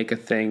and make a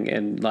thing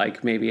and,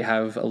 like, maybe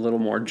have a little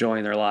more joy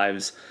in their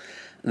lives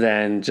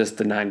than just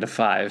the 9 to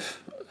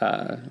 5.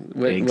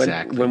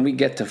 Exactly. When we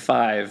get to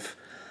 5,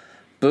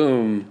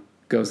 boom,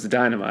 goes to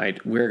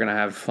Dynamite, we're going to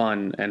have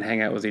fun and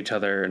hang out with each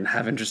other and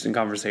have interesting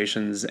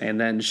conversations and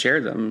then share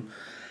them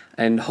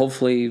and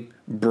hopefully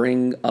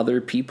bring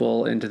other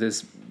people into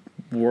this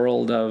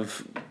world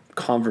of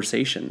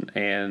conversation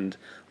and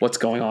what's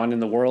going on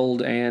in the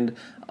world, and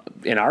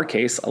in our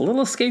case, a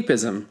little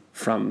escapism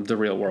from the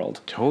real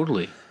world.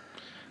 Totally.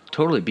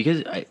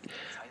 Because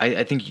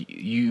I think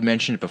you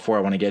mentioned it before.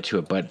 I want to get to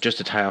it, but just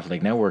to tie off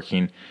like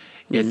networking,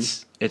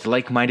 it's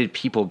like-minded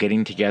people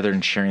getting together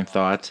and sharing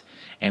thoughts.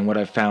 And what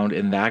I've found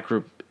in that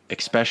group,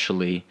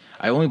 especially,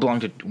 I only belong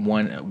to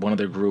one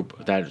other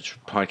group that's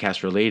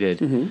podcast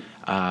related,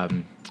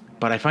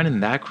 but I find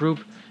in that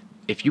group,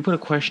 if you put a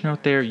question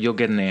out there, you'll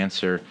get an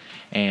answer.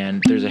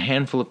 And there's a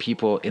handful of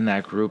people in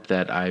that group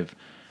that I've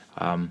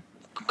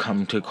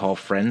come to call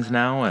friends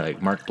now,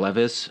 like Mark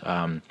Blevis,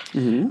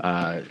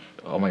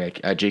 oh my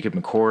God, Jacob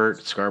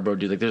McCourt, Scarborough,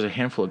 dude. Like, there's a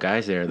handful of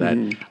guys there that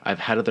I've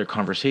had other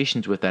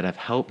conversations with that have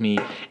helped me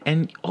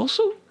and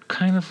also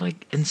kind of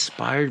like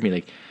inspired me.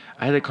 Like,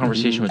 I had a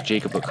conversation with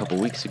Jacob a couple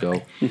weeks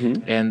ago,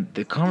 and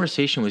the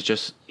conversation was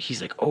just,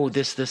 he's like, oh,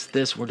 this,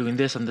 we're doing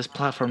this on this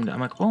platform. I'm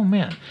like, oh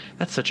man,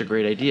 that's such a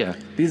great idea.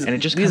 These and it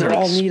just are like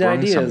all neat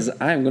ideas.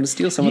 Something. I'm going to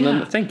steal some of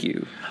them. Thank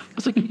you. I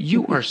was like,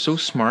 you are so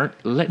smart.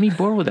 Let me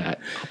borrow that.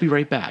 I'll be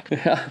right back.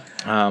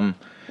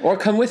 Or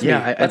come with me.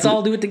 Let's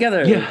all do it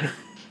together. Yeah.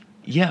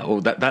 Yeah,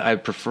 that I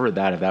prefer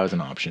that if that was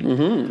an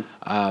option.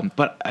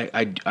 But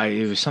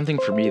it was something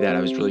for me that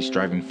I was really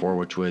striving for,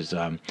 which was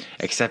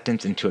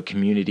acceptance into a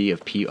community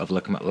of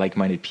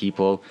like-minded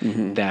people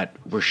that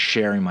were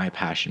sharing my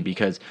passion.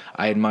 Because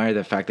I admire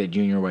the fact that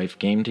you and your wife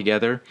game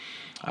together.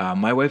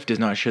 My wife does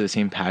not share the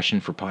same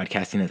passion for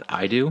podcasting as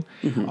I do,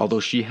 although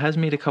she has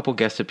made a couple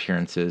guest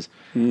appearances.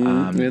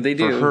 Yeah, they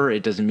do. For her,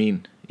 it doesn't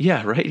mean...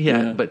 Yeah, right?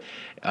 Yeah. But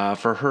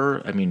for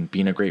her, I mean,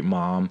 being a great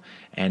mom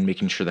and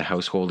making sure the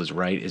household is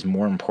right is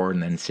more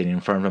important than sitting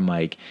in front of a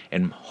mic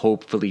and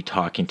hopefully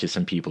talking to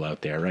some people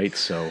out there, right?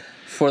 So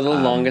for the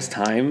longest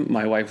time,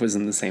 my wife was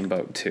in the same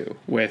boat too.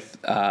 With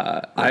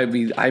I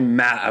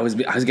was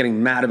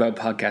getting mad about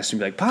podcasts and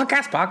be like,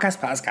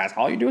 podcast.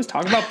 All you do is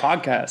talk about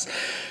podcasts.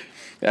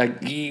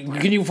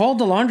 Can you fold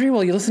the laundry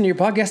while you listen to your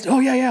podcast? Oh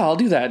yeah, I'll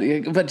do that.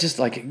 But just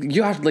like,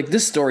 you have, like,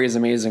 this story is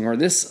amazing, or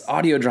this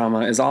audio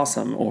drama is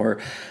awesome,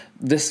 or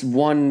this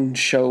one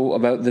show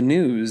about the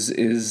news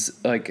is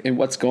like, and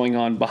what's going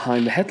on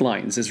behind the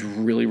headlines is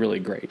really, really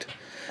great.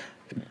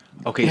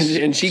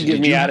 Okay, and she'd give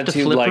me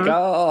attitude like,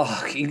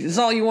 oh, it's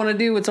all you want to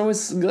do. It's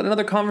always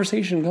another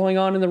conversation going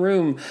on in the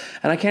room,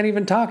 and I can't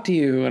even talk to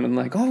you. And I'm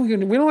like, oh, we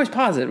can always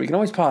pause it.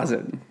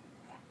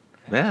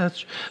 Yeah,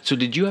 so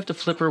did you have to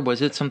flip her?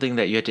 Was it something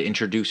that you had to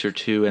introduce her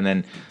to and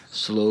then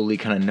slowly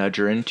kind of nudge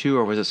her into,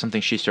 or was it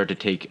something she started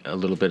to take a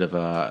little bit of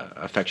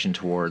affection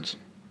towards?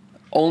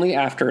 Only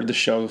after the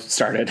show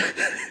started,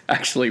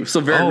 actually. So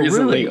very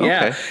recently. Really?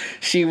 Okay. Yeah.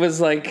 She was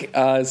like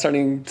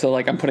starting to,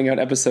 like, I'm putting out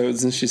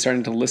episodes, and she's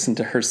starting to listen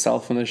to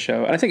herself on the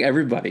show. And I think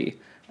everybody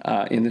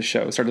in the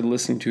show started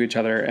listening to each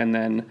other. And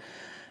then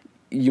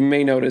you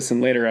may notice in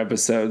later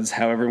episodes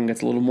how everyone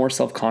gets a little more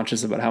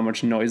self-conscious about how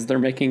much noise they're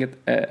making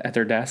at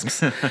their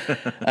desks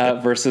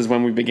versus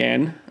when we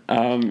began.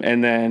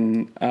 And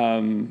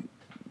then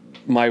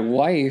my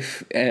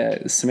wife,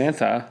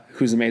 Samantha,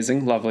 who's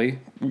amazing, lovely,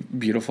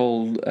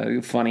 beautiful,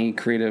 funny,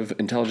 creative,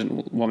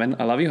 intelligent woman.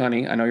 I love you,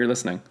 honey. I know you're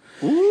listening.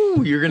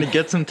 Ooh, you're going to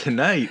get some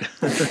tonight.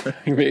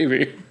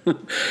 Maybe.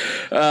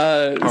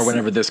 Or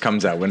whenever this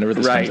comes out.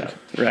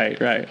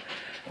 Right.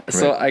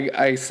 So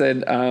I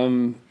said...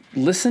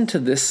 listen to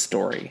this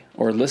story,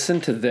 or listen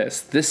to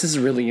this. This is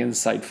really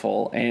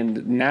insightful.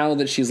 And now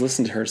that she's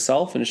listened to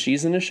herself and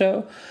she's in a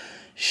show,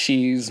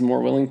 she's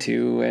more willing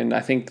to. And I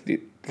think the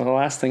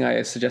last thing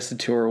I suggested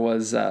to her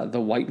was The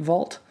White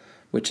Vault,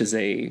 which is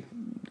a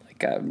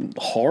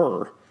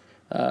horror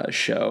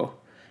show.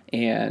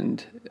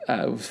 And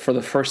for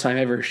the first time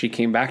ever, she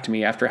came back to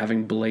me after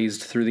having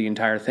blazed through the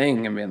entire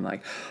thing and been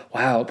like,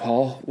 wow,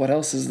 Paul, what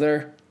else is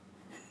there?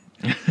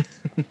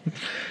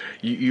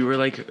 You were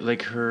like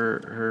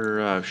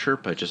her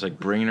Sherpa, just like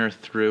bringing her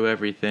through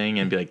everything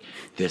and be like,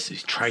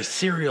 try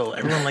cereal.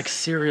 Everyone likes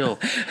cereal.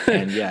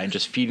 And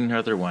just feeding her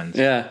other ones.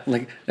 Yeah,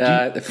 like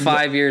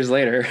 5 years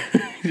later,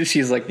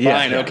 she's like,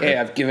 fine, okay,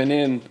 right. I've given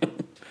in.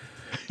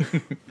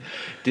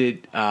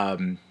 Did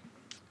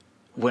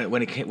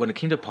when it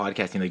came to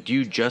podcasting, like, do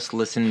you just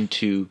listen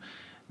to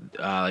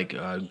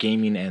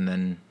gaming and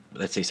then,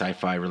 let's say,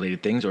 sci-fi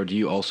related things, or do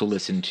you also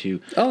listen to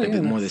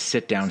more the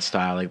sit-down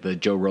style, like the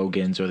Joe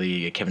Rogans or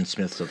the Kevin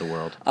Smiths of the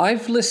world?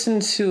 I've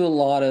listened to a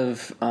lot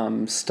of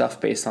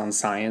stuff based on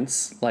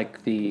science,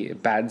 like the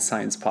Bad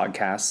Science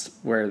podcast,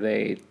 where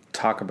they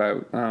talk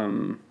about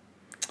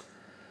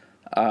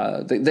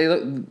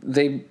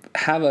they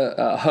have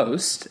a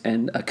host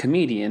and a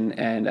comedian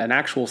and an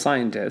actual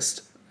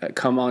scientist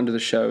come onto the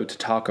show to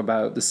talk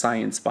about the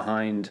science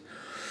behind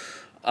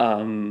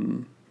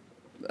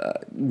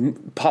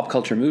pop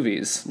culture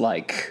movies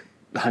like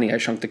Honey, I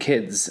Shrunk the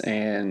Kids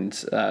and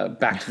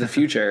Back to the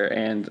Future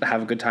and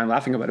have a good time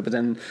laughing about it. But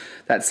then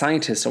that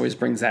scientist always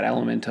brings that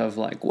element of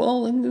like,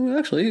 well,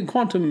 actually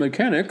quantum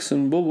mechanics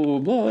and blah, blah, blah,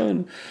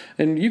 blah.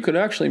 And you could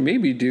actually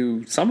maybe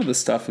do some of the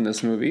stuff in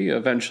this movie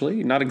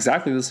eventually. Not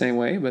exactly the same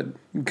way, but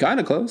kind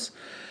of close.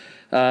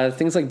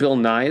 Things like Bill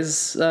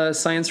Nye's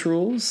Science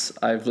Rules.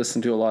 I've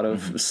listened to a lot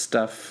of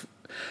stuff.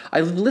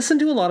 I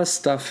listened to a lot of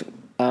stuff.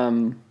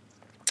 I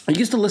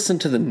used to listen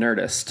to The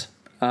Nerdist.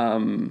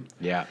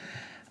 Yeah.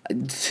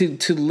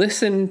 To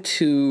listen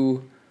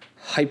to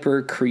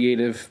hyper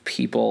creative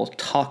people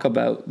talk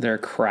about their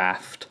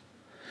craft,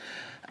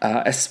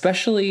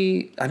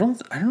 especially I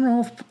don't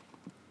know if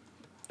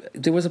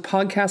there was a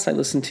podcast I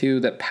listened to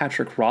that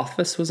Patrick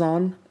Rothfuss was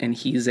on, and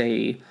he's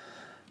a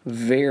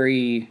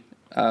very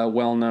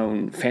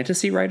well-known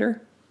fantasy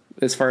writer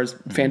as far as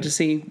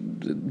fantasy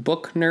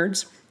book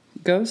nerds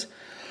goes.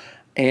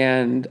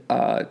 And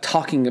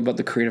talking about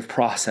the creative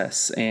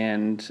process,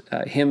 and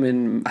him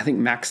and I think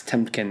Max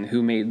Temkin,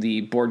 who made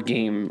the board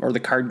game or the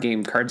card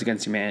game Cards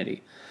Against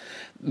Humanity,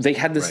 they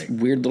had this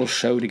weird little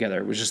show together.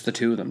 It was just the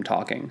two of them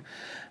talking,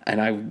 and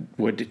I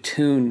would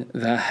tune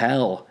the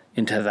hell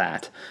into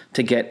that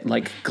to get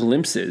like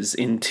glimpses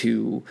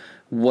into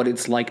what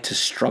it's like to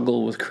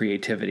struggle with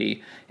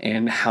creativity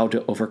and how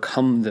to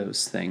overcome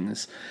those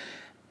things.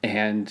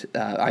 And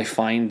I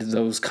find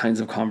those kinds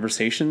of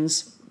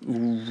conversations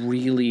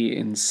really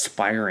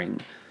inspiring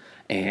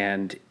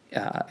and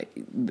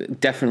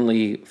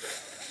definitely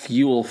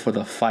fuel for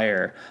the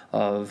fire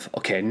of,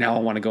 okay, now I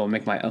want to go and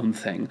make my own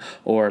thing.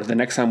 Or the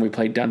next time we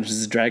play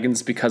Dungeons &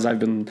 Dragons, because I've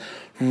been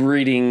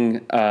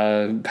reading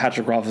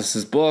Patrick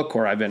Rothfuss's book,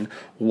 or I've been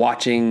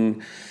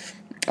watching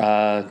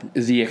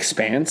The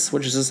Expanse,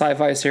 which is a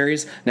sci-fi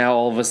series, now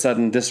all of a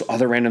sudden this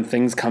other random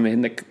things come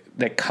in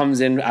that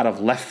comes in out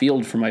of left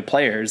field for my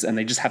players, and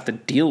they just have to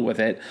deal with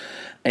it.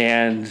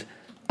 And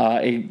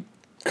it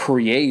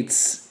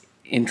creates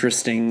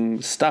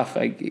interesting stuff.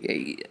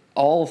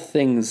 All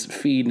things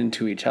feed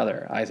into each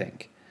other, I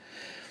think.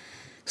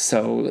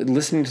 So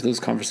listening to those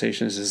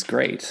conversations is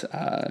great.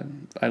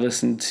 I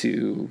listen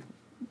to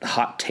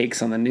hot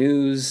takes on the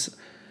news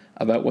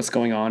about what's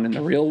going on in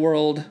the real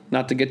world.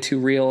 Not to get too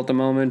real at the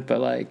moment, but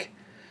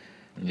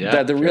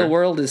that the real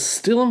world is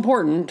still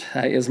important.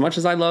 As much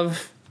as I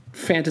love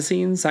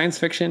fantasy and science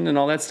fiction and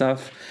all that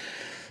stuff,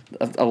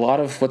 a lot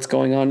of what's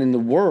going on in the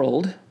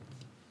world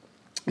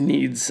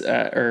is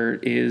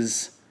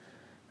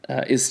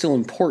still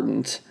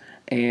important.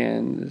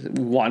 And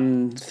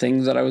one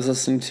thing that I was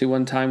listening to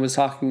one time was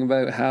talking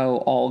about how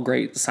all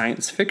great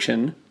science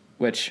fiction,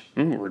 which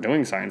we're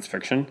doing science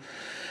fiction,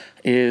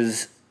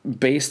 is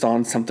based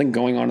on something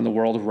going on in the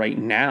world right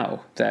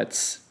now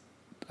that's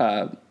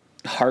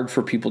hard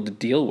for people to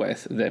deal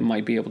with, that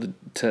might be able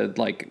to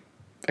like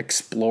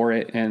explore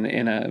it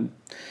in a,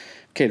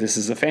 okay, this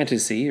is a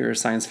fantasy or a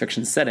science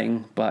fiction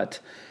setting, but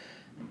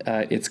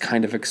it's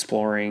kind of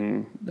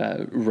exploring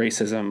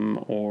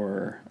racism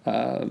or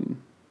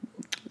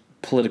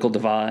political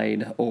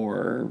divide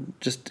or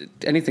just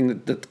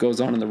anything that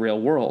goes on in the real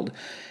world.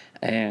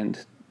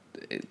 And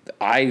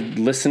I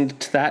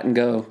listened to that and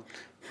go,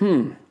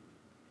 and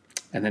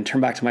then turn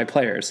back to my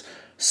players.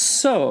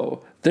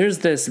 So there's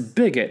this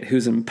bigot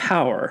who's in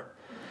power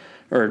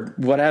or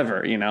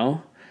whatever, you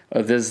know,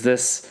 there's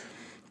this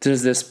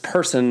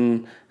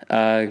person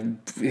who's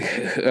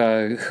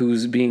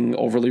being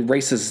overly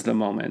racist at the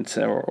moment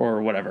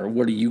or whatever.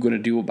 What are you going to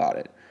do about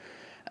it?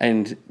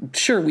 And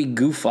sure, we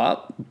goof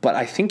up, but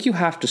I think you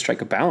have to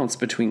strike a balance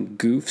between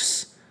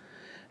goofs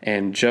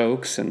and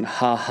jokes and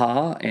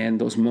ha-ha and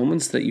those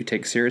moments that you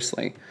take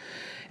seriously.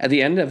 At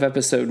the end of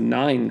episode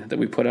 9 that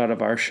we put out of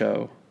our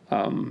show,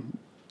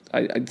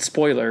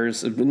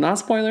 spoilers, not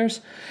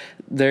spoilers,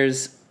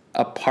 there's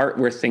a part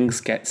where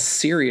things get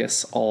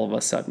serious all of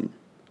a sudden.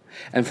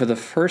 And for the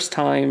first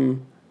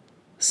time,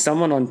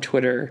 someone on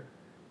Twitter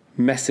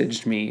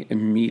messaged me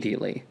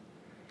immediately.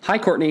 Hi,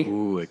 Courtney.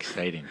 Ooh,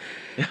 exciting.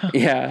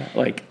 Yeah,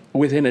 like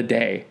within a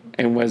day,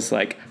 and was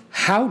like,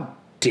 how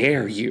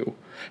dare you?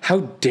 How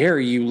dare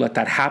you let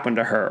that happen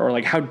to her? Or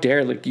like, how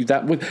dare like you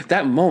that with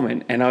that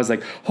moment? And I was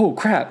like, oh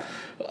crap.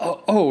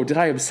 Oh, did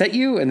I upset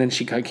you? And then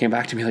she came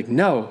back to me like,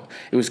 no,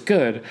 it was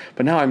good,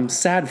 but now I'm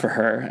sad for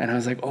her. And I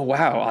was like, oh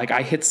wow, like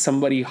I hit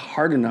somebody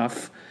hard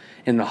enough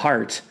in the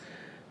heart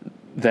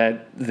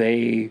that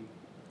they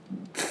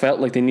felt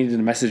like they needed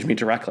to message me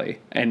directly.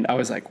 And I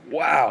was like,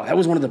 wow, that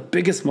was one of the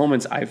biggest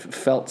moments I've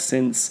felt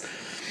since,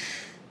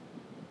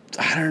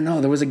 I don't know,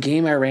 there was a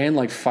game I ran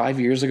like 5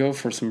 years ago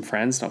for some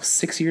friends, no,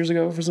 6 years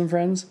ago for some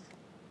friends.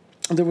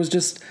 There was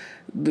just,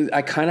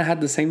 I kind of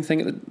had the same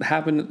thing that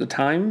happened at the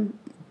time,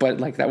 but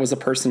like that was a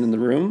person in the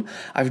room.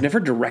 I've never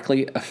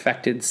directly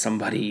affected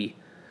somebody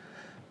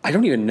I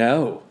don't even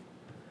know,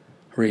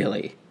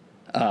 really.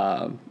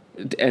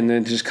 And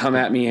then just come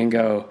at me and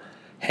go,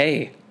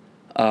 hey,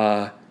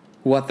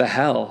 what the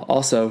hell?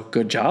 Also,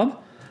 good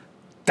job?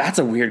 That's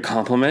a weird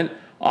compliment.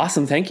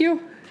 Awesome, thank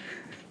you.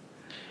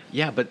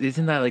 Yeah, but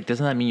doesn't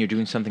that mean you're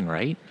doing something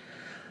right?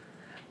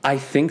 I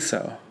think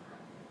so.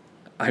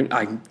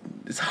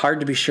 it's hard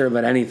to be sure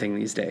about anything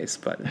these days,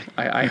 but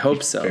I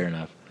hope so. Fair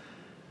enough.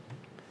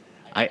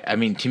 I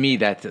mean, to me,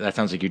 that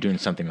sounds like you're doing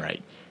something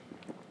right.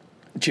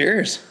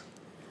 Cheers.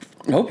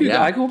 I hope you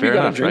got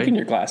a drink in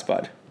your glass,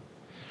 bud.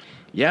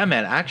 Yeah,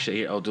 man.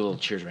 Actually, I'll do a little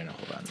cheers right now.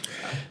 Hold on.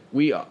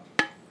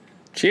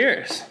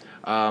 Cheers.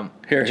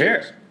 Cheers.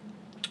 Here.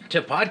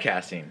 To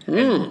podcasting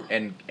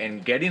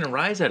and getting a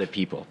rise out of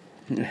people.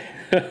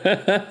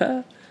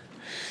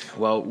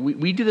 Well,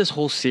 we did this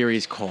whole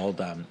series called,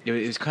 it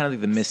was kind of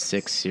like the Miss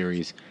Six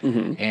series.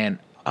 Mm-hmm. And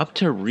up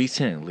to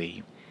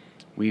recently,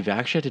 we've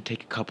actually had to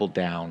take a couple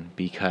down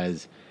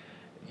because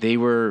they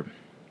were,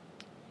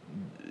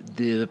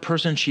 the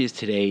person she is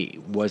today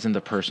wasn't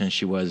the person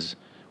she was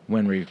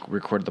when we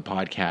recorded the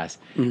podcast.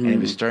 Mm-hmm. And it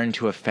was starting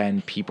to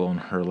offend people in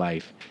her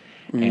life.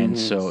 Mm-hmm. And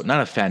so,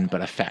 not offend, but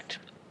affect.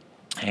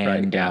 And,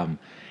 right, yeah.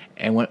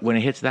 And when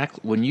it hits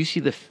that, when you see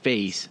the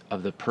face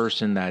of the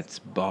person that's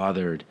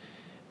bothered,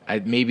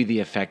 maybe the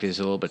effect is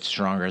a little bit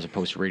stronger as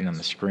opposed to reading on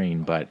the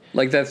screen, but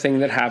like that thing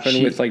that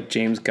happened with like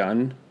James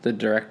Gunn, the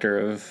director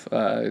of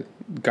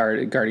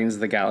Guardians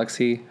of the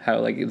Galaxy, how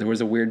like there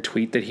was a weird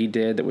tweet that he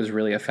did that was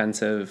really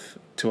offensive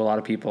to a lot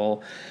of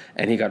people,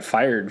 and he got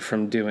fired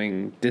from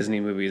doing Disney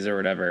movies or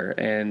whatever.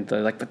 And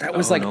they're like, but that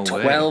was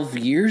 12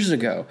 years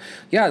ago.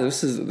 Yeah,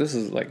 this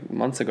is like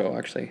months ago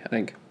actually, I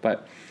think,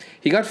 but.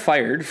 He got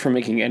fired from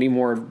making any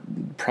more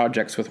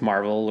projects with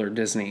Marvel or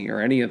Disney or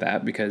any of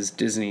that because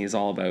Disney is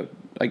all about,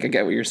 like, I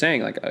get what you're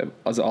saying. Like,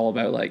 it's all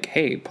about, like,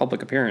 hey,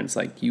 public appearance.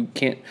 Like, we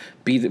can't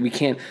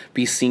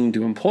be seen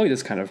to employ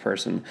this kind of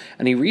person.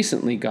 And he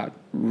recently got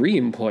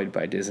re-employed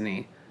by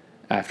Disney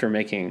after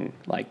making,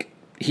 like,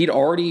 he'd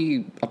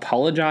already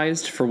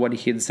apologized for what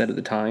he had said at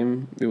the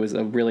time. It was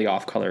a really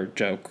off-color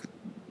joke.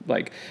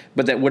 Like,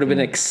 but that would have been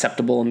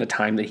acceptable in the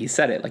time that he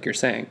said it, like you're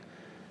saying.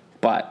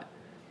 But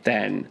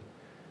then...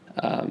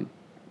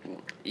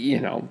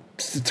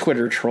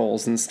 Twitter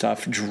trolls and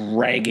stuff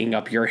dragging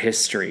up your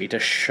history to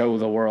show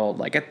the world,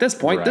 like, at this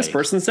point, This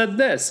person said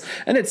this,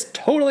 and it's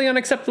totally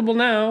unacceptable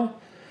now.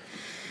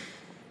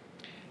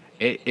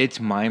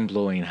 It's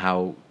mind-blowing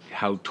how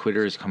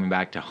Twitter is coming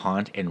back to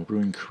haunt and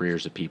ruin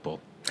careers of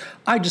people.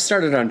 I just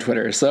started on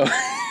Twitter, so...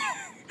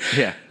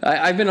 Yeah.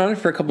 I've been on it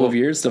for a couple of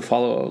years to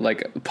follow,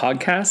 like,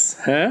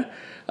 podcasts,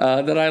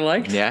 that I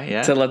liked.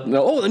 Yeah. To let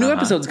the new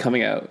episode's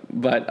coming out.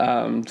 But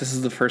this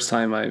is the first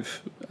time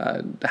I've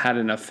had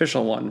an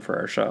official one for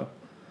our show.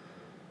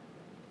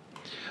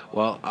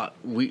 Well,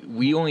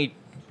 we only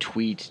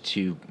tweet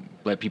to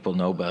let people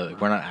know, but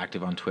we're not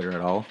active on Twitter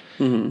at all.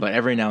 Mm-hmm. But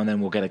every now and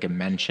then we'll get like a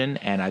mention,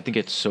 and I think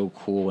it's so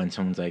cool when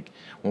someone's like,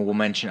 when we'll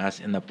mention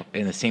us in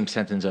the same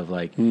sentence of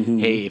like,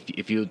 hey,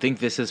 if you think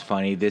this is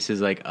funny, this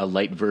is like a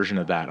light version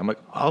of that. I'm like,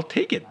 I'll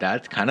take it.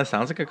 That kind of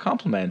sounds like a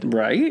compliment,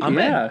 right?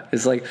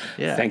 It's like,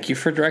 thank you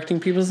for directing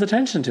people's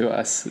attention to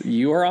us.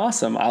 You are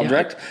awesome. I'll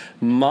direct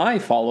my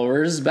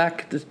followers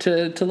back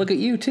to look at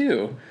you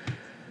too.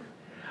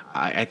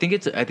 I think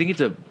it's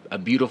a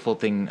beautiful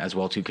thing as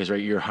well too, because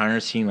you're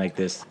harnessing like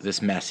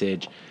this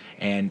message,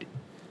 and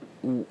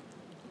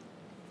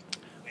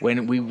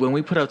when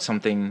we put out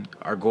something,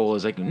 our goal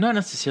is like not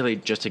necessarily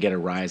just to get a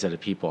rise out of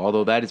people,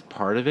 although that is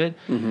part of it,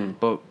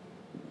 but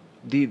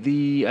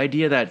the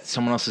idea that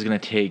someone else is going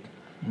to take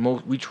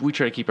we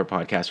try to keep our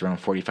podcast around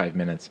 45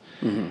 minutes,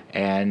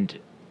 and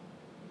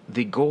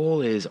the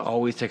goal is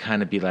always to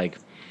kind of be like,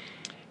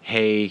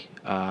 hey.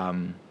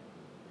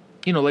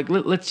 Like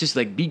let's just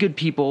like be good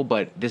people,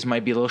 but this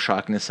might be a little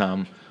shocking to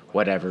some,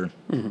 whatever.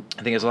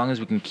 I think as long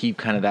as we can keep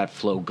kind of that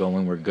flow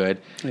going, we're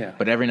good. Yeah.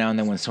 But every now and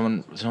then when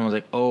someone's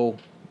like, oh,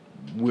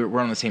 we're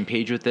on the same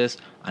page with this,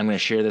 I'm going to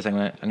share this. I'm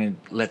going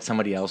to let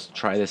somebody else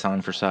try this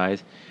on for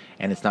size.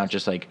 And it's not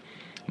just like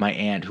my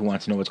aunt who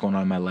wants to know what's going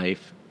on in my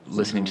life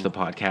listening to the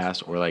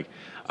podcast, or like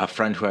a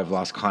friend who I've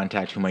lost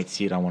contact who might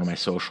see it on one of my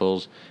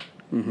socials.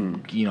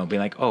 Being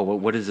like, oh,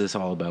 what is this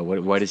all about?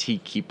 Why does he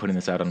keep putting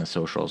this out on the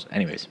socials?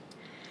 Anyways.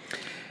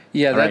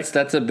 Yeah,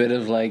 that's a bit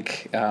of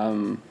like,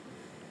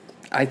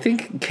 I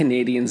think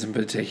Canadians in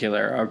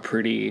particular are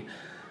pretty,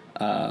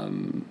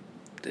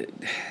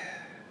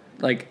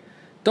 like,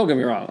 don't get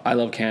me wrong, I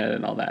love Canada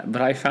and all that,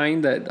 but I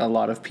find that a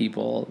lot of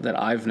people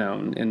that I've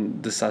known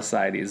in the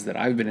societies that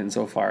I've been in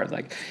so far,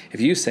 like,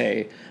 if you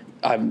say,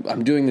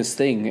 I'm doing this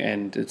thing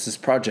and it's this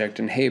project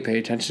and hey, pay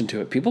attention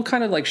to it, people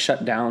kind of like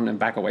shut down and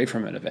back away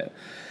from it a bit.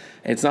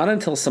 It's not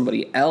until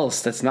somebody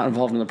else that's not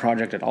involved in the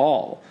project at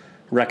all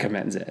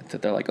recommends it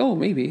that they're like, oh,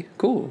 maybe,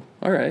 cool,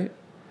 all right.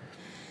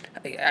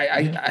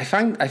 I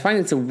find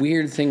it's a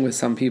weird thing with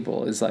some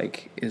people is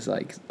like,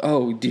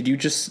 oh, did you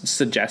just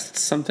suggest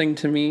something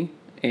to me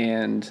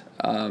and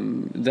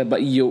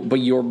but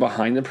you're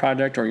behind the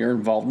project or you're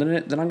involved in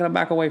it, then I'm gonna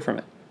back away from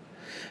it.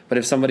 But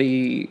if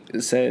somebody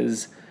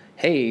says,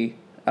 hey,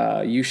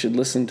 you should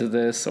listen to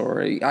this,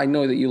 or I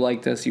know that you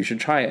like this, you should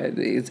try it.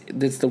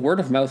 It's the word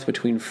of mouth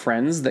between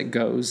friends that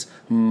goes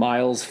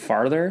miles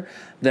farther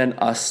than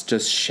us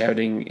just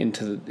shouting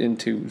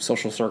into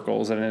social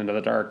circles and into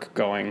the dark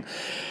going,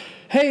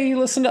 hey,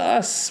 listen to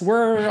us.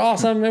 We're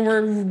awesome,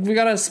 and we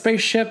got a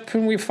spaceship,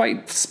 and we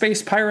fight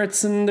space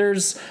pirates, and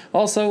there's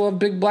also a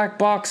big black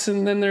box,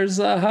 and then there's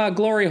a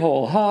glory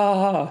hole.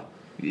 Ha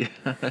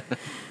ha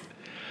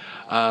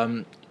ha.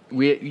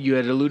 You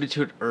had alluded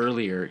to it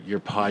earlier, your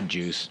pod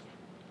juice.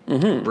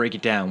 Mm-hmm. Break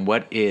it down.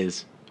 What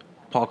is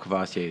Paul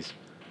Cavassier's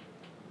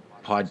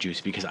pod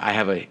juice? Because I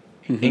have a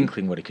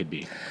inkling what it could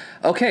be.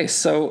 Okay,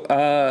 so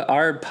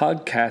our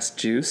podcast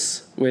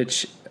juice,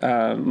 which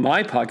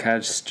my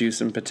podcast juice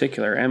in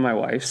particular, and my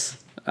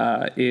wife's,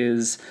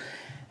 is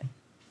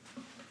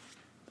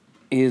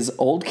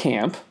Old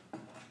Camp,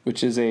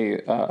 which is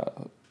a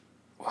I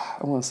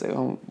want to say,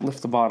 I'll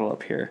lift the bottle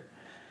up here.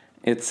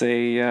 It's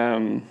a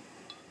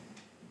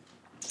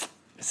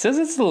it says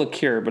it's a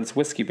liqueur, but it's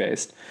whiskey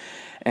based,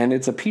 and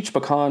it's a peach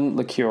pecan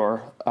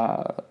liqueur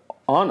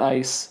on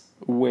ice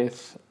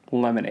with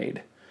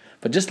lemonade,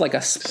 but just like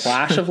a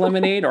splash of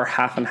lemonade or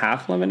half and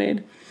half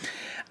lemonade,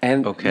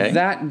 and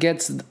that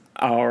gets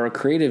our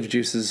creative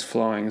juices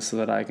flowing so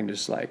that I can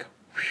just like.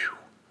 Whew.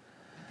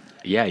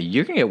 Yeah,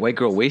 you're gonna get white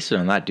girl wasted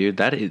on that, dude.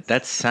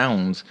 That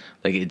sounds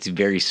like it's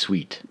very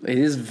sweet. It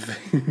is,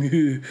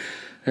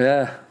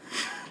 yeah.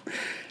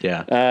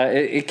 Yeah.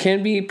 It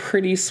can be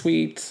pretty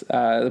sweet.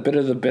 A bit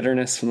of the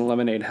bitterness from the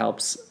lemonade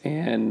helps,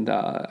 and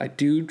I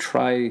do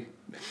try.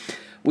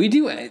 We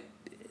do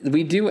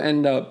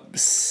end up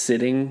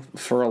sitting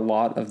for a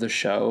lot of the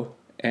show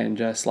and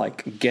just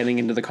like getting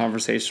into the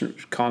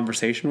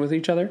conversation with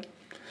each other.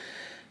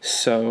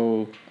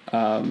 So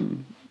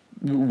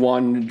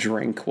one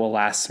drink will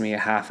last me a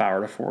half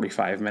hour to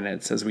 45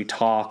 minutes as we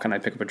talk, and I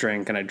pick up a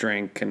drink and I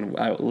drink, and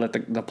I let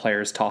the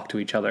players talk to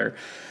each other.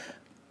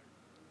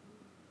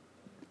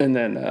 And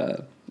then,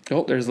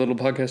 there's a little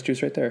podcast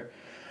juice right there.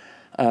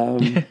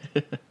 And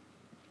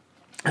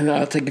then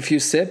I'll take a few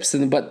sips,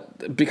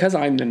 but because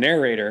I'm the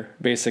narrator,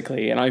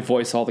 basically, and I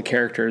voice all the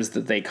characters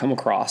that they come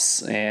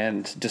across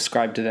and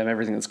describe to them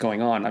everything that's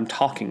going on, I'm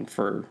talking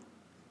for,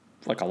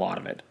 like, a lot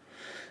of it.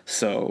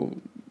 So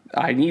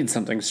I need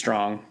something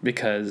strong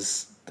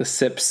because the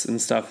sips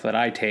and stuff that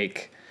I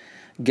take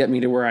get me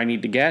to where I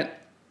need to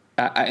get.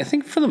 I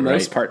think for the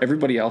most part,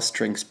 everybody else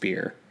drinks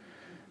beer.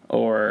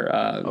 Or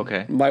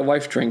my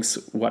wife drinks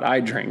what I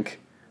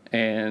drink,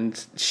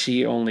 and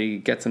she only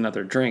gets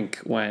another drink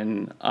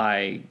when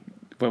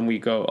we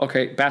go,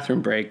 okay,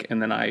 bathroom break,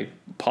 and then I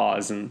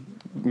pause and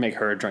make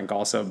her a drink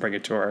also, bring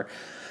it to her,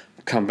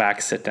 come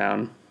back, sit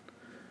down.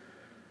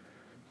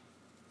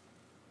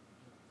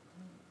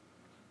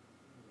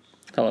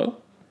 Hello?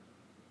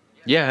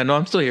 Yeah, no,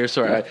 I'm still here.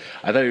 Sorry,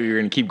 I thought you were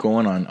going to keep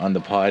going on the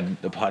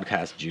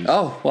podcast juice.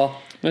 Oh, well,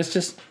 it's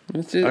just a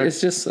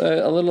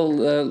little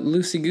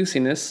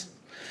loosey-goosiness.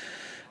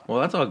 Well,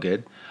 that's all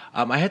good.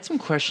 I had some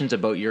questions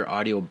about your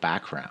audio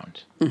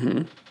background.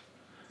 Mm-hmm.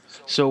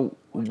 So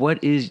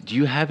do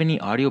you have any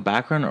audio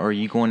background, or are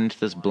you going into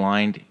this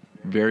blind,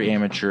 very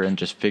amateur, and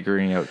just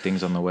figuring out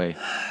things on the way?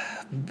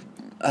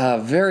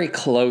 Very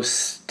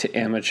close to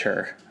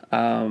amateur.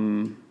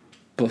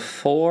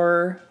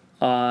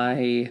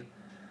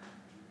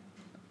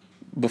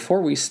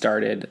 Before we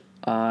started,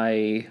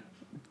 I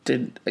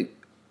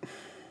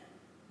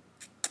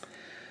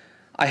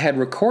had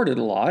recorded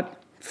a lot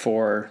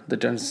for the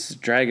Dungeons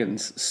 &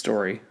 Dragons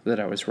story that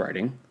I was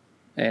writing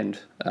and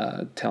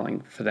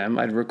telling for them.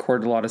 I'd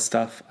recorded a lot of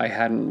stuff. I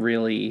hadn't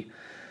really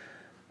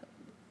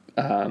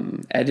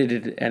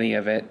edited any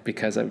of it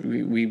because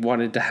we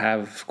wanted to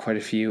have quite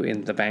a few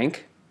in the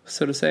bank,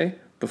 so to say,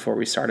 before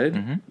we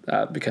started,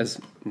 because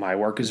my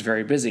work is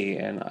very busy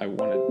and I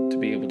wanted to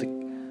be able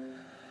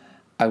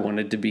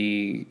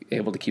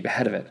to keep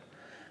ahead of it.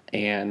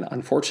 And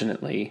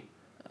unfortunately,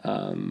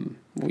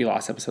 we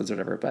lost episodes or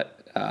whatever, but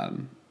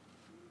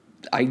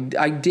I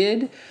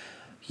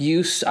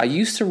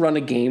used to run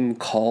a game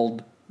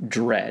called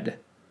Dread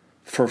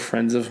for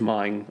friends of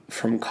mine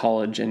from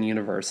college and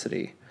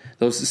university.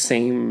 Those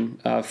same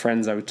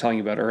friends I was telling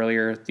you about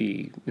earlier,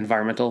 the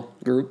environmental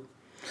group.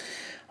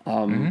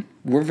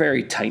 We're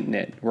very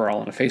tight-knit. We're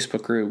all in a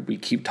Facebook group. We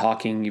keep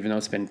talking, even though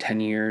it's been 10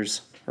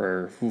 years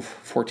or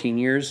 14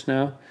 years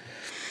now.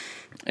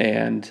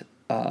 And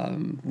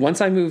once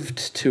I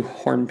moved to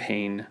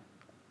Hornpain,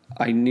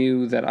 I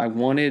knew that I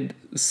wanted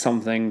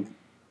something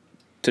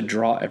to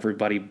draw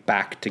everybody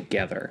back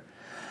together.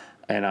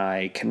 And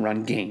I can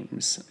run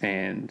games,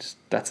 and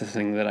that's a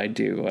thing that I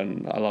do,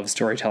 and I love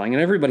storytelling.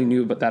 And everybody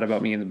knew that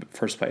about me in the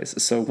first place.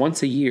 So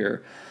once a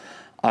year,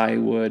 I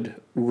would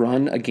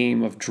run a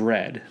game of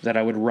Dread that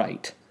I would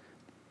write,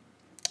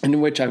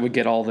 in which I would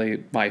get all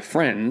my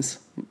friends,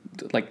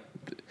 like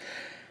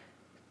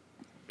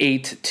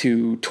 8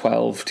 to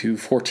 12 to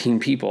 14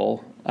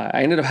 people.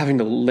 I ended up having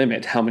to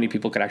limit how many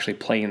people could actually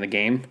play in the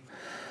game.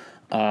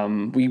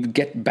 We would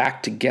get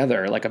back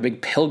together like a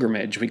big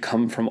pilgrimage. We'd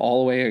come from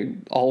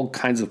all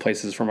kinds of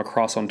places from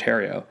across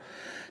Ontario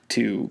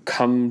to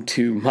come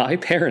to my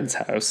parents'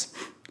 house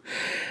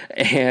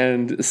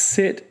and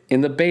sit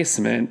in the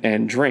basement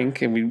and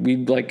drink. And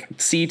we'd like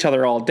see each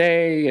other all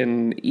day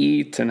and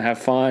eat and have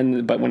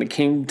fun. But when it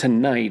came to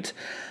night,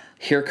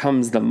 here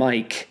comes the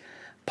mic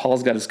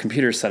Paul's got his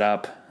computer set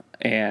up,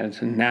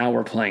 and now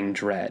we're playing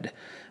Dread,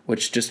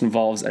 which just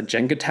involves a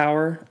Jenga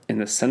tower in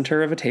the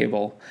center of a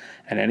table,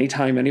 and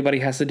anytime anybody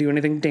has to do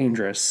anything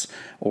dangerous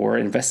or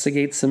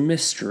investigate some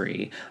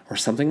mystery or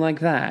something like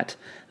that,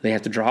 they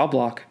have to draw a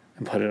block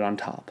and put it on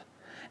top.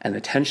 And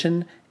the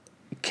tension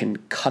can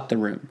cut the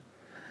room.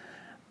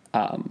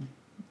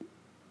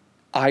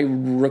 I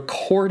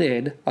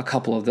recorded a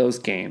couple of those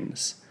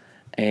games,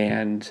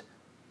 and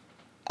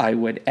I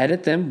would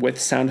edit them with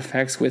sound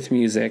effects, with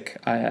music.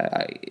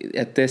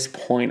 At this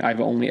point,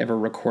 I've only ever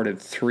recorded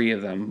 3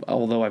 of them,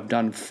 although I've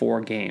done 4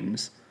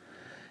 games.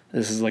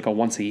 This is like a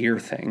once-a-year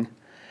thing.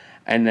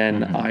 And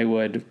then I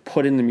would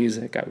put in the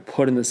music, I would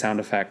put in the sound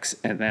effects,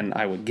 and then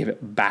I would give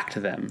it back to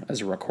them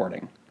as a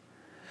recording.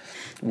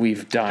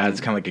 We've done...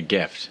 It's kind of like a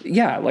gift.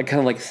 Yeah,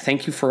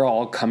 thank you for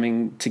all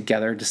coming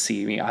together to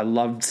see me. I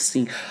loved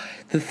seeing...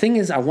 The thing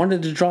is, I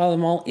wanted to draw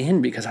them all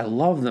in because I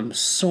love them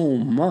so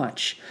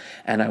much.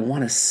 And I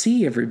want to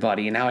see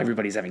everybody. And now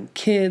everybody's having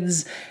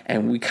kids.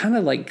 And we kind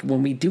of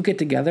when we do get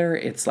together,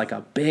 it's like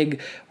a big...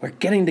 We're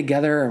getting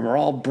together and we're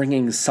all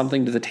bringing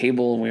something to the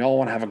table. And we all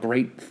want to have a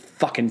great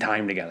fucking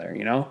time together,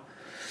 you know?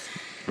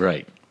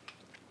 Right.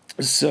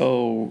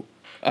 So...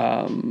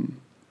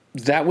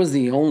 that was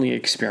the only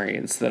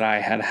experience that I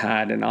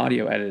had in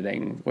audio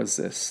editing, was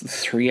this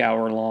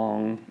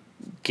 3-hour-long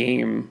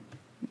game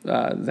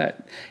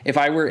that if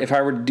I were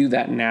to do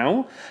that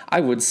now, I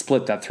would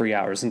split that 3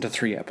 hours into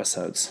 3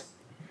 episodes.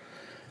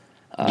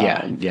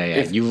 Yeah.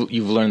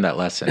 You've learned that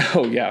lesson.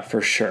 Oh yeah,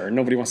 for sure.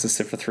 Nobody wants to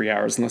sit for 3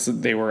 hours unless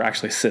they were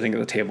actually sitting at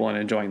the table and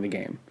enjoying the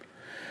game.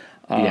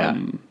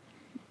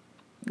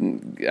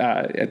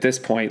 At this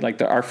point,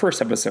 our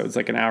first episode's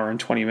like an hour and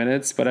 20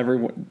 minutes, but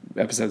every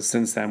episode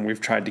since then, we've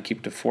tried to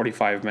keep to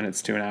 45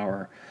 minutes to an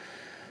hour,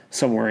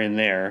 somewhere in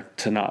there,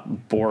 to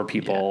not bore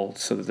people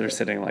so that they're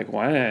sitting like,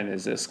 when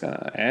is this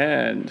gonna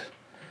end?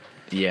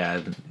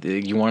 Yeah,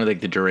 you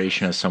wanted the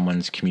duration of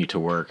someone's commute to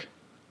work.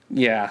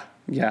 Yeah,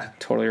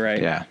 totally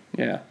right.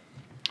 Yeah.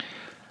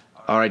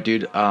 All right,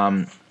 dude.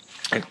 A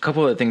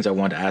couple of things I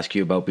want to ask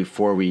you about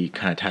before we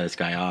kind of tie this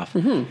guy off.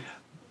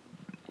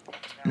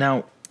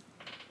 Now,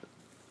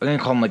 I'm gonna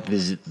call them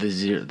the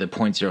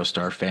 0.0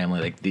 star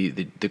family,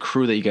 the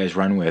crew that you guys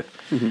run with.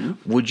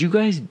 Would you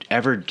guys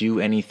ever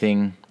do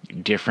anything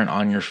different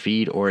on your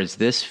feed, or is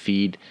this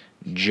feed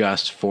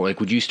just for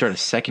would you start a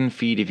second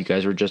feed if you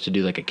guys were just to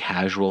do a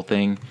casual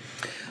thing,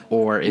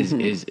 or is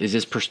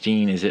this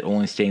pristine? Is it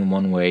only staying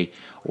one way,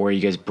 or are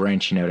you guys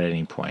branching out at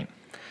any point?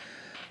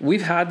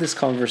 We've had this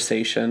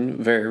conversation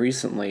very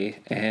recently,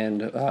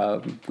 and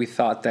we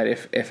thought that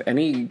if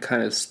any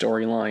kind of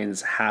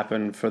storylines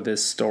happen for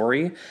this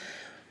story,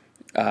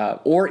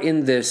 or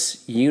in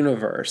this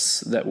universe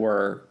that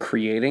we're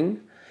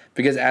creating,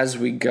 because as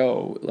we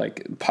go,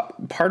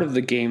 part of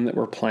the game that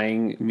we're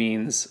playing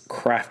means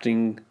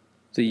crafting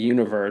the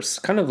universe,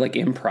 kind of like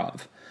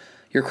improv.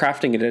 You're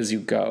crafting it as you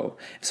go.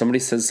 If somebody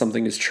says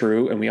something is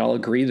true and we all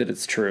agree that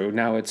it's true,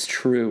 now it's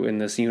true in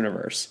this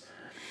universe.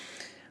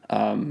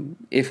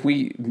 If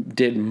we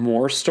did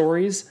more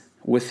stories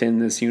within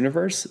this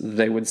universe,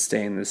 they would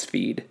stay in this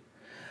feed.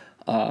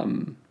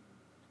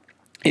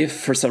 If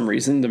for some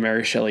reason the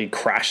Mary Shelley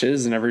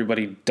crashes and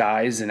everybody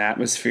dies in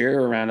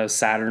atmosphere around a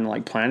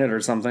Saturn-like planet or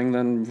something,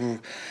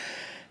 then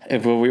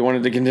if we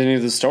wanted to continue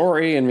the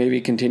story and maybe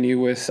continue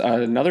with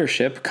another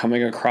ship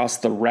coming across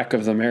the wreck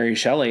of the Mary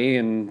Shelley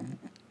and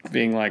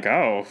being like,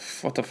 oh,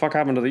 what the fuck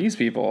happened to these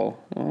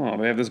people? Oh,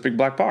 they have this big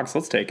black box.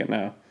 Let's take it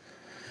now.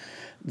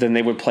 Then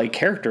they would play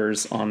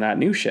characters on that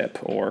new ship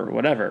or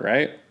whatever,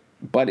 right?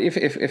 But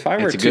if I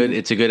were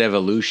it's a good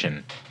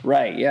evolution,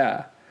 right?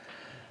 Yeah,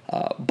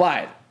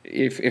 but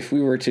if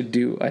we were to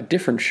do a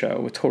different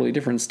show with totally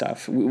different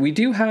stuff, we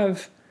do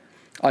have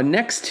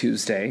next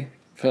Tuesday.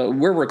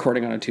 We're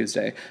recording on a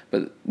Tuesday,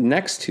 but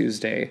next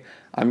Tuesday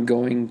I'm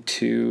going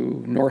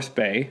to North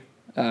Bay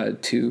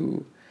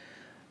to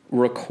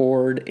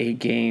record a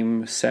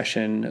game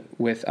session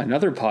with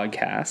another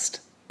podcast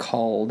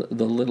called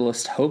The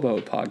Littlest Hobo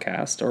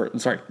Podcast,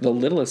 The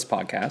Littlest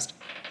Podcast.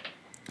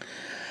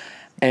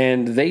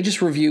 And they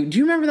just reviewed... Do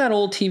you remember that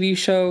old TV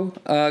show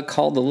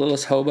called The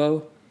Littlest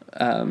Hobo?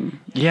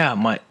 Yeah,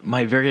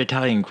 my very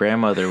Italian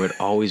grandmother would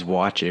always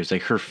watch it. It was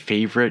like her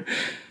favorite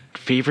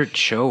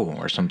show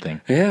or something.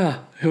 Yeah,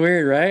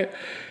 weird, right?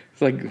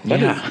 It's like,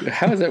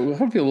 how is it?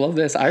 How do people love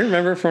this? I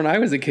remember from when I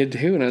was a kid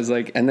too, and I was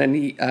like, and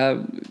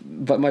then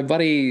but my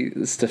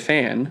buddy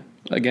Stefan,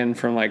 again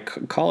from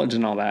college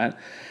and all that,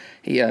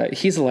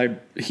 he's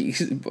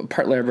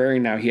part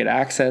librarian now. He had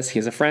access. He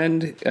has a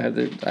friend.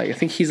 I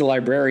think he's a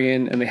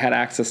librarian, and they had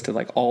access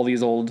to all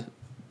these old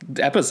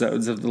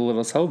episodes of The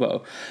Littlest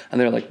Hobo, and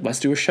they're like, let's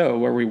do a show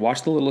where we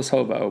watch The Littlest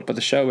Hobo, but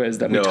the show is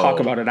that we talk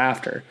about it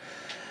after.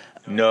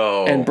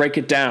 No. And break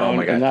it down. Oh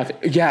my God. And laugh.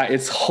 Yeah,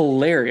 it's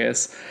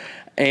hilarious.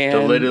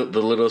 And the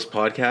Littlest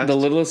Podcast? The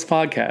Littlest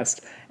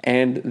Podcast.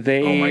 And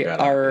they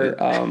are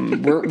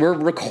we're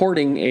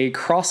recording a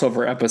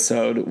crossover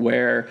episode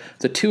where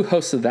the two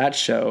hosts of that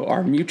show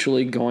are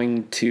mutually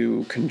going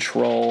to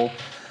control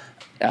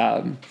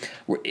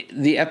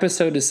The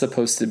episode is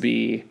supposed to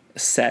be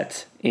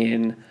set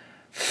in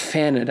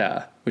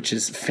Fanada, which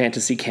is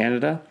Fantasy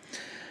Canada,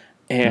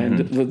 and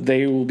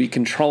they will be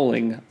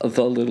controlling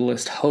the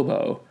littlest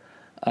hobo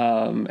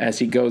as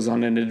he goes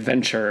on an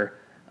adventure,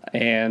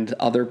 and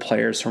other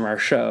players from our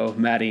show,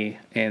 Maddie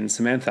and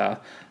Samantha,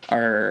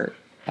 are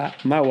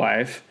my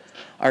wife,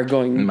 are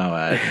going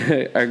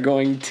are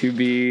going to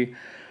be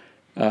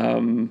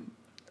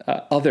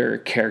other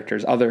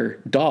characters, other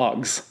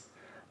dogs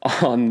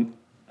on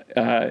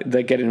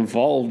that get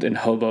involved in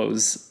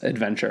Hobo's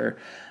adventure,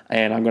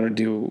 and we're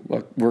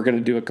going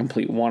to do a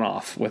complete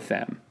one-off with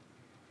them.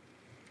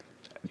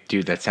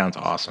 Dude, that sounds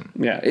awesome.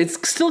 Yeah,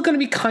 it's still going to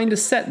be kind of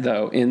set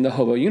though in the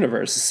Hobo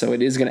universe, so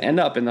it is going to end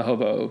up in the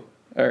Hobo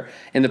or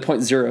in the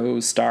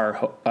 .0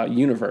 star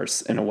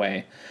universe in a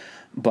way,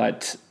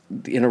 but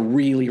in a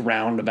really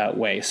roundabout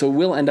way. So it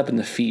will end up in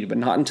the feed, but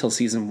not until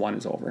season 1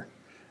 is over.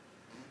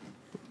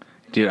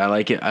 Dude, I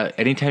like it.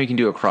 Anytime you can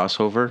do a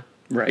crossover,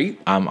 right?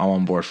 I'm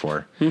on board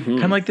for.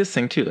 Kind of like this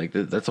thing too. Like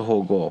that's a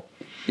whole goal.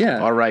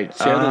 Yeah. All right.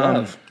 Share the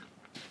love.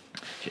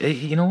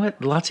 You know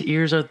what? Lots of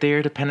ears out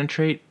there to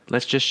penetrate.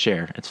 Let's just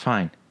share. It's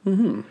fine.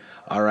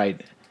 All right.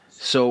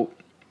 So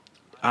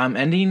I'm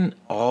ending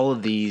all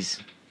of these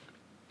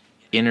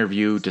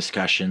interview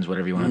discussions,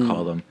 whatever you want to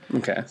call them,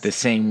 the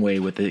same way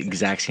with the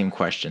exact same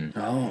question.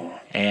 Oh.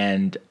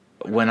 And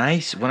when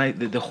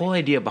the whole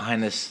idea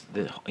behind this,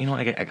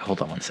 I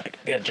hold on one sec.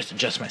 I gotta just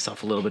adjust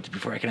myself a little bit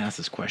before I can ask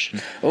this question.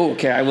 Oh,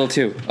 okay. I will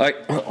too. All right.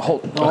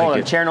 Hold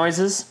on. Chair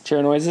noises.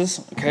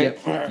 Okay.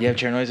 Yep. You have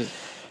chair noises.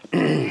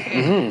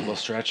 A little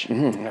stretch.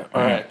 All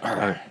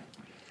right.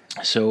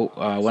 So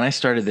when I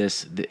started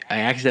this, I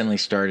accidentally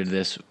started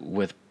this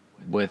with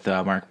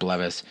Mark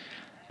Blevis,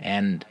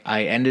 and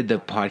I ended the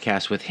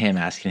podcast with him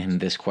asking him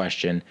this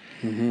question,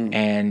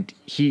 and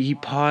he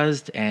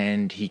paused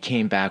and he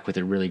came back with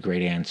a really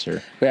great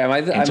answer. Yeah, am I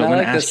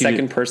like the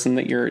second person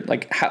that you're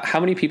like? How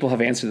many people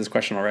have answered this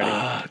question already?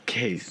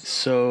 Okay,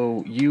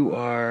 so you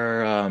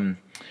are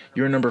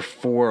you're number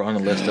 4 on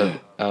the list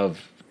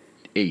of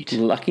 8.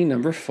 Lucky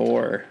number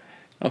 4.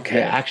 Okay.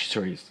 Yeah,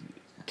 actually, sorry,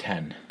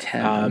 10.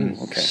 10.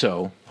 Okay.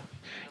 So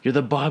you're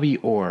the Bobby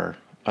Orr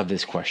of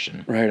this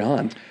question. Right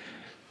on.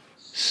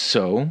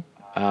 So,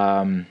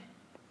 I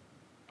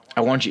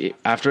want you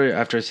after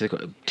I say,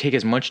 take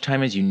as much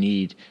time as you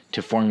need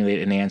to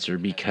formulate an answer,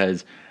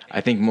 because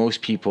I think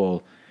most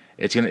people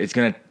it's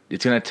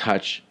gonna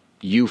touch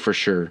you for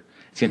sure.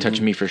 It's gonna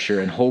touch me for sure,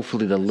 and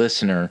hopefully the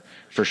listener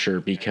for sure,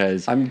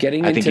 because I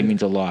think it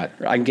means a lot.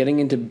 I'm getting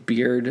into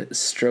beard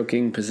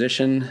stroking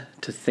position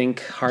to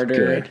think harder.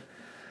 Good.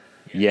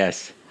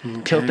 Yes.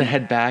 Okay. Tilt the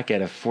head back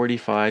at a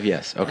 45.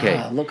 Yes.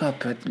 Okay. Look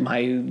up at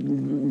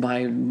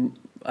my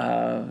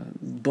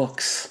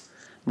books,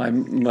 my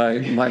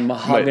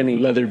mahogany,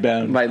 my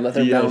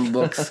leather bound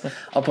books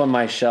up on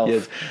my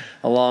shelf,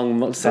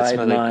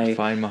 alongside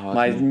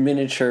my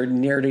miniature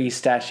nerdy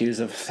statues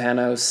of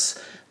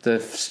Thanos, the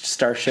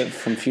starship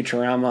from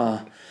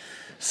Futurama,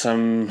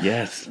 some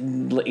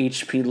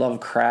H.P.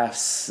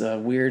 Lovecraft's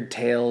Weird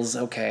Tales.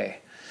 Okay.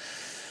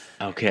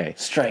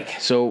 Strike.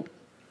 So,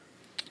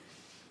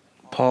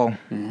 Paul,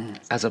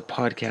 as a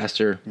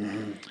podcaster,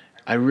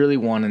 I really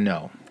want to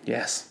know.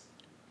 Yes.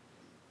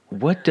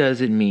 What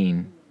does it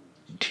mean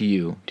to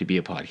you to be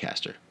a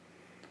podcaster?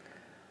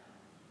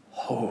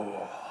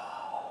 Oh,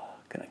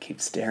 gonna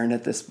keep staring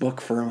at this book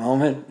for a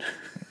moment.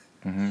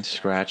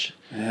 Scratch.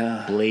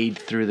 Yeah. Blade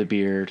through the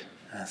beard.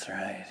 That's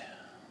right.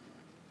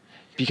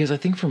 Because I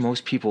think for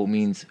most people it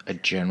means a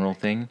general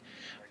thing,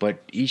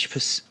 but each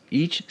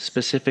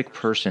specific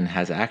person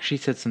has actually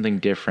said something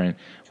different,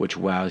 which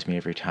wows me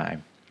every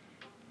time.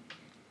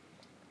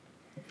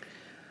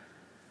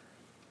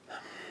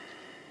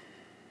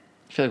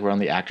 I feel like we're on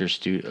the Actors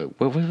Studio.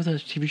 What was that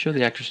TV show?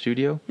 The Actors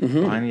Studio?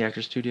 Behind the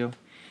Actors Studio?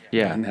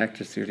 Yeah. Behind the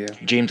Actors Studio.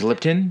 James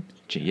Lipton?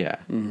 Yeah.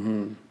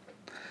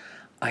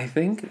 I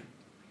think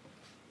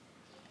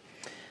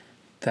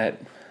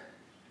that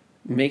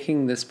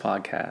making this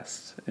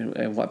podcast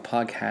and what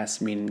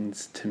podcast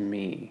means to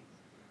me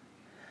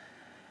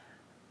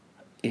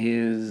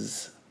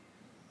is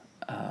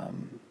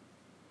an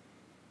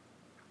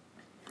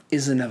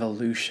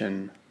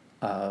evolution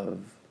of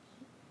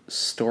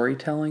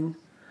storytelling,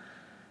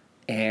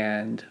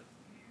 and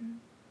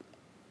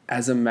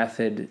as a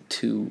method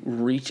to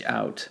reach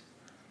out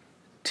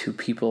to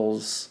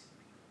people's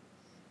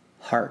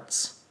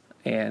hearts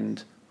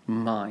and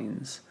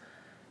minds,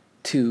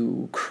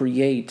 to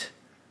create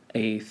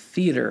a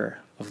theater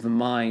of the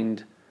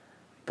mind,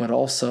 but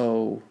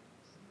also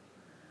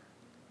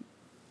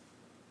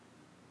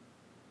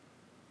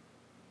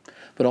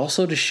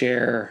to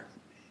share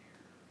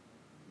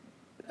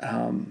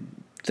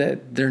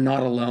that they're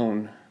not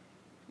alone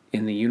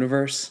in the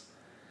universe,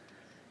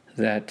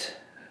 that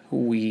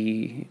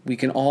we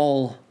can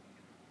all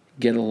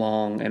get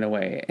along in a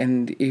way.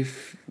 And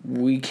if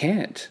we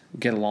can't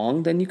get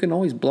along, then you can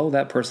always blow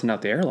that person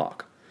out the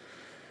airlock.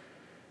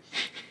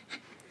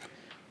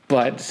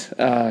 But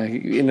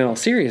in all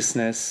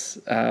seriousness,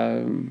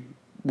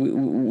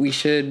 we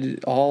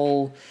should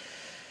all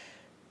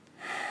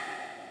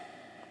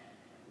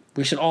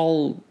we should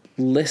all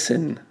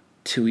listen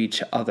to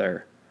each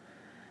other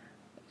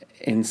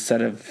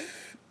instead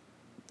of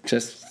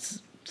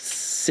just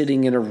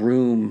sitting in a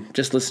room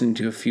just listening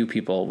to a few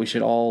people. We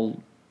should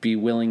all be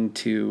willing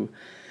to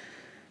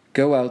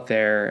go out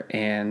there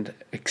and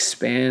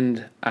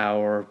expand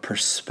our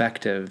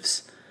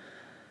perspectives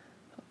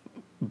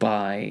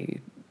by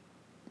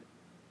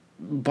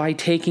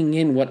taking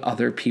in what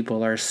other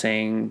people are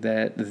saying,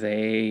 that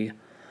they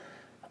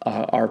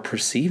are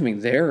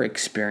perceiving their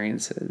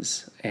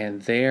experiences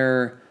and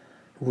their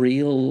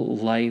real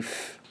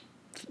life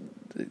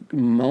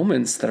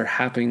moments that are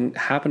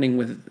happening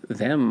with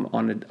them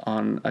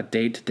on a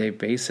day-to-day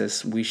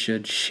basis. We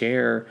should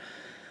share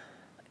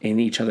in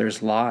each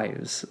other's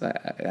lives.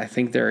 I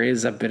think there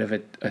is a bit of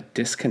a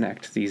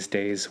disconnect these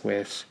days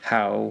with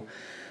how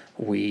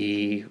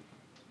we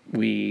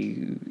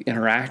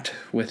interact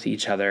with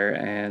each other,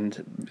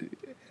 and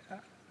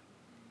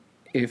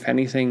if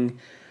anything,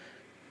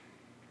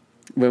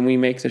 when we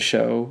make the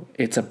show,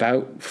 it's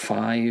about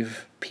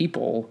 5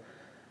 people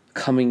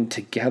coming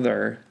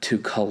together to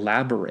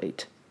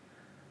collaborate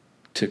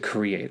to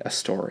create a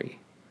story.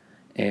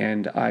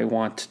 And I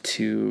want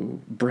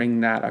to bring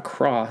that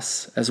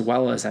across as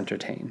well as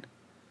entertain.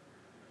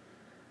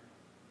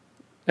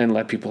 And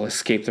let people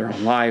escape their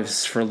own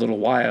lives for a little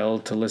while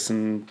to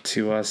listen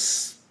to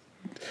us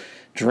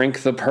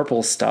drink the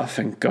purple stuff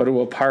and go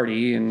to a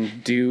party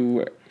and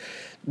do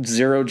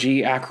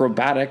 0G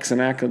acrobatics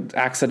and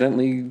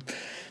accidentally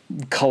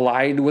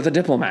collide with a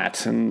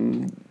diplomat,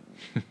 and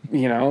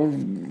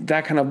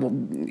that kind of,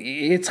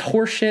 it's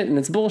horseshit and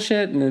it's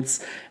bullshit and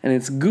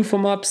it's goof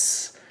 'em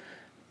ups,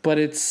 but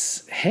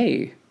it's,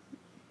 hey,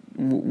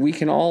 we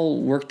can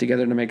all work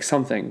together to make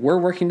something. We're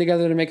working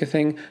together to make a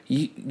thing,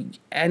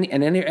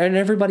 and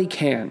everybody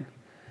can.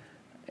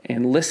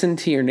 And listen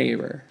to your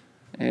neighbor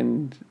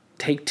and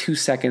take 2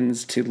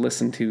 seconds to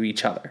listen to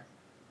each other.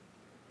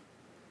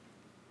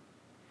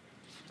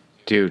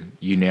 Dude,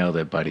 you nailed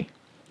it, buddy.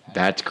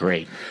 That's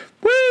great.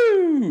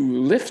 Woo!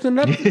 Lifting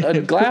up a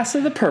glass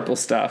of the purple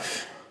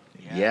stuff.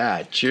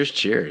 Yeah,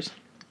 cheers.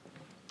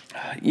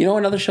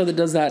 Another show that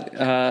does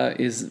that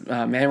is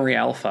Memory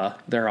Alpha.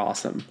 They're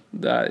awesome.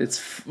 It's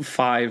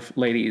 5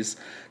 ladies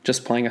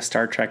just playing a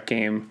Star Trek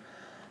game,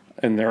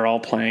 and they're all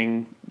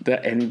playing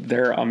and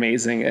they're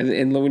amazing.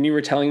 And when you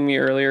were telling me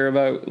earlier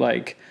about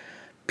like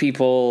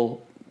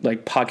people,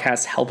 like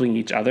podcasts helping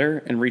each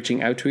other and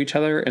reaching out to each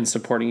other and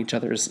supporting each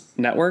other's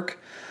network,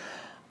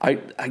 I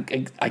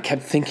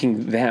kept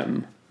thinking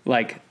them,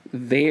 like,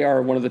 they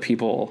are one of the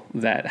people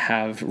that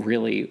have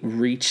really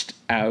reached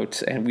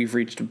out, and we've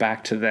reached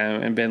back to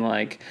them and been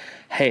like,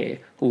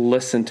 hey,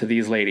 listen to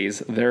these ladies.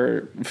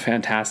 They're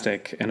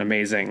fantastic and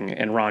amazing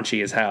and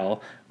raunchy as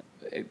hell.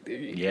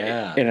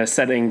 Yeah. In a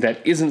setting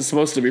that isn't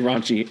supposed to be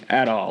raunchy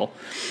at all.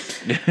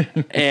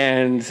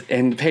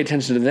 and pay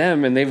attention to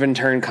them, and they've in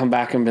turn come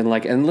back and been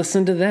like, and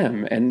listen to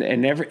them, and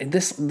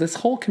this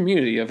whole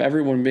community of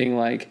everyone being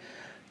like,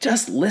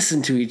 just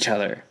listen to each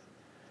other.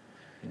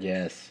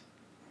 Yes.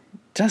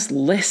 Just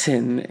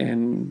listen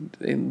and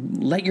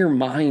let your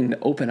mind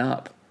open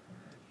up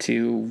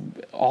to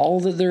all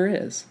that there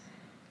is.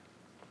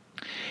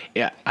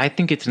 Yeah, I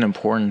think it's an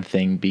important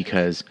thing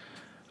because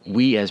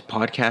we as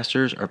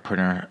podcasters are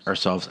putting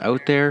ourselves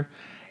out there,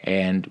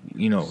 and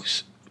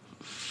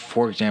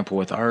for example,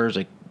 with ours,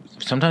 like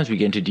sometimes we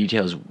get into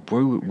details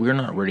we're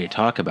not ready to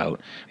talk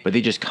about, but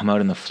they just come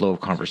out in the flow of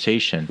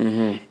conversation.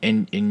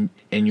 Mm-hmm.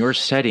 In your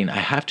setting, I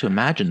have to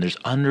imagine there's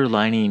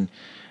underlining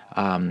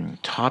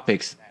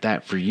topics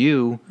that for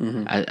you,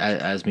 mm-hmm.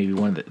 as maybe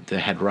one of the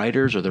head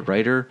writers or the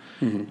writer,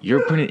 mm-hmm.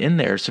 you're putting it in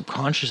there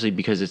subconsciously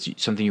because it's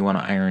something you want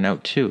to iron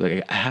out too.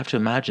 Like, I have to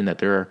imagine that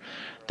there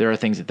are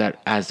things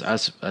that as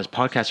us as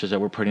podcasters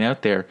that we're putting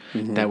out there,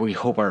 mm-hmm. that we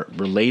hope are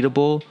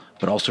relatable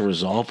but also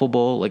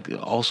resolvable. Like,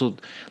 also,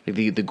 like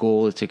the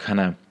goal is to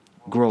kind of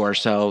grow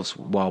ourselves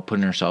while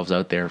putting ourselves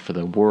out there for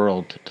the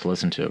world to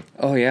listen to.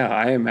 Oh yeah,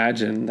 I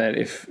imagine that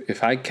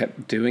if I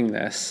kept doing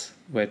this,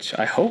 which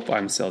I hope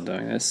I'm still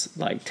doing this,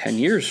 like 10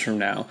 years from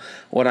now,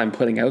 what I'm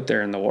putting out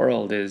there in the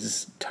world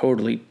is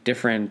totally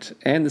different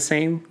and the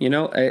same,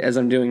 as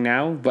I'm doing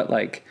now. But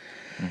like,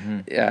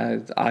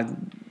 mm-hmm.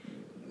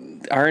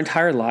 Our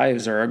entire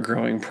lives are a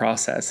growing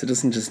process. It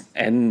doesn't just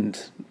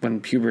end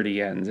when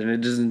puberty ends, and it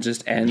doesn't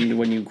just end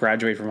when you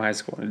graduate from high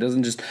school. It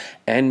doesn't just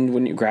end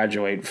when you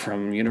graduate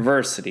from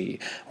university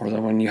or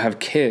then when you have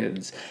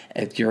kids.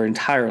 Your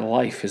entire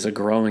life is a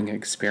growing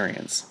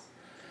experience.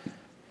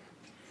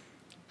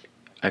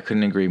 I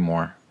couldn't agree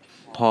more.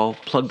 Paul,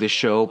 plug the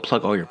show,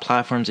 plug all your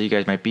platforms that you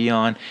guys might be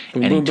on,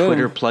 boom, any boom,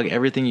 Twitter, boom. Plug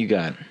everything you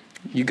got.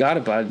 You got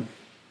it, bud.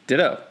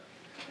 Ditto.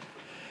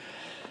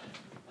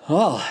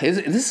 Well,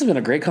 this has been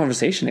a great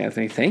conversation,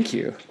 Anthony. Thank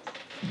you.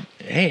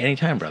 Hey,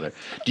 anytime, brother.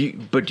 Do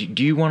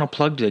you want to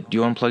plug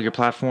your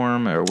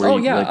platform, or where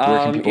where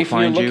can people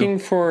find you? If you're looking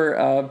for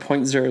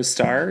 0.0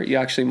 star, you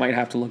actually might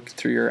have to look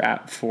through your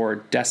app for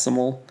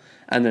decimal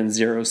and then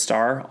 0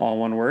 star, all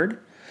one word.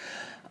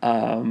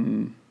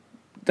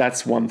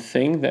 that's one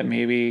thing that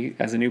maybe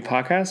as a new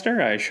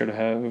podcaster, I should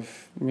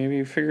have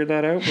maybe figured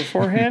that out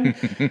beforehand.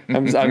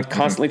 I'm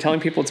constantly telling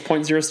people it's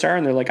 0.0 star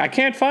and they're like, I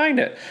can't find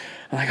it.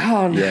 I'm like,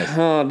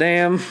 oh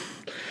damn.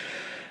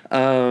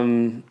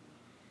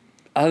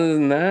 Other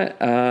than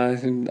that,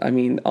 I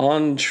mean,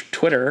 on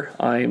Twitter,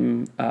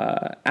 I'm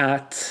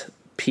at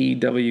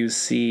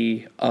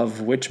PWC of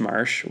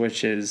Witchmarsh,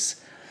 which is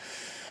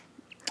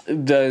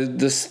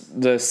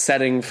the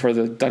setting for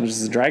the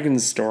Dungeons and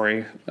Dragons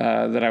story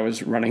that I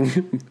was running,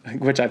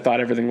 which I thought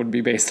everything would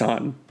be based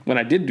on when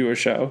I did do a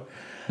show.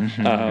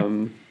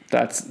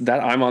 That's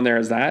that I'm on there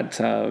as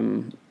that.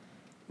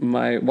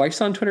 My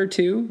wife's on Twitter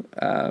too,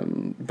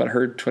 but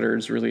her Twitter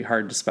is really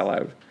hard to spell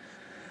out.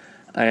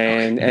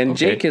 And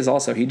Jake is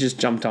also, he just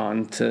jumped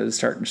on to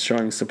start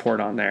showing support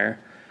on there.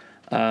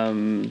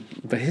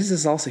 But his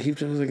is also, he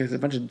does like a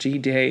bunch of G.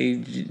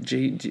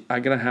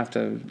 I'm gonna have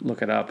to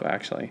look it up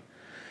actually.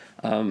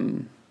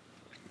 Other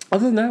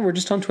than that, we're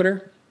just on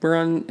Twitter. We're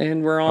on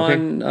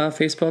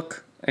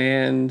Facebook,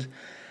 and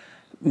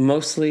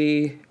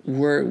mostly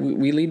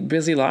we lead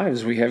busy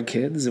lives. We have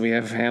kids, we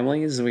have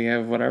families, we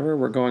have whatever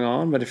we're going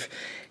on. But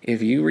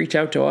if you reach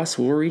out to us,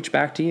 we'll reach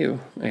back to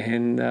you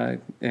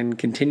and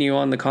continue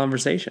on the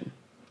conversation.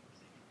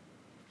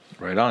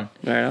 Right on.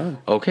 Right on.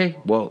 Okay,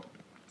 well,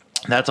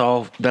 that's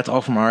all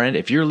from our end.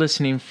 If you're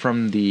listening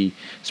from the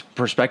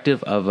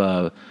perspective of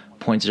a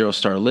 0.0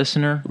 star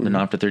listener, the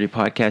Not After 30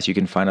 podcast, you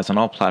can find us on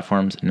all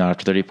platforms, Not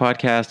After 30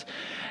 podcast,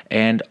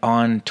 and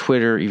on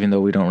Twitter, even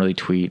though we don't really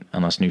tweet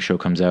unless a new show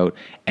comes out,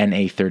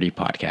 NA30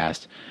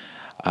 podcast.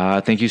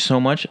 Thank you so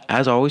much,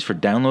 as always, for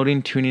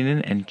downloading, tuning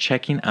in, and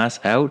checking us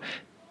out.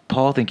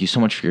 Paul, thank you so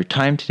much for your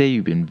time today.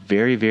 You've been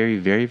very, very,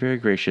 very, very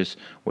gracious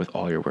with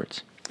all your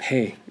words.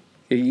 Hey,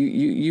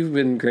 you've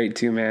been great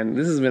too, man.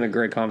 This has been a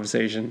great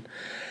conversation.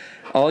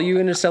 All you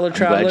interstellar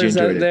travelers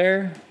out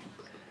there,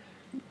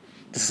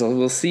 so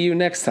we'll see you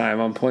next time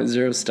on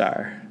 0.0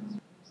 star.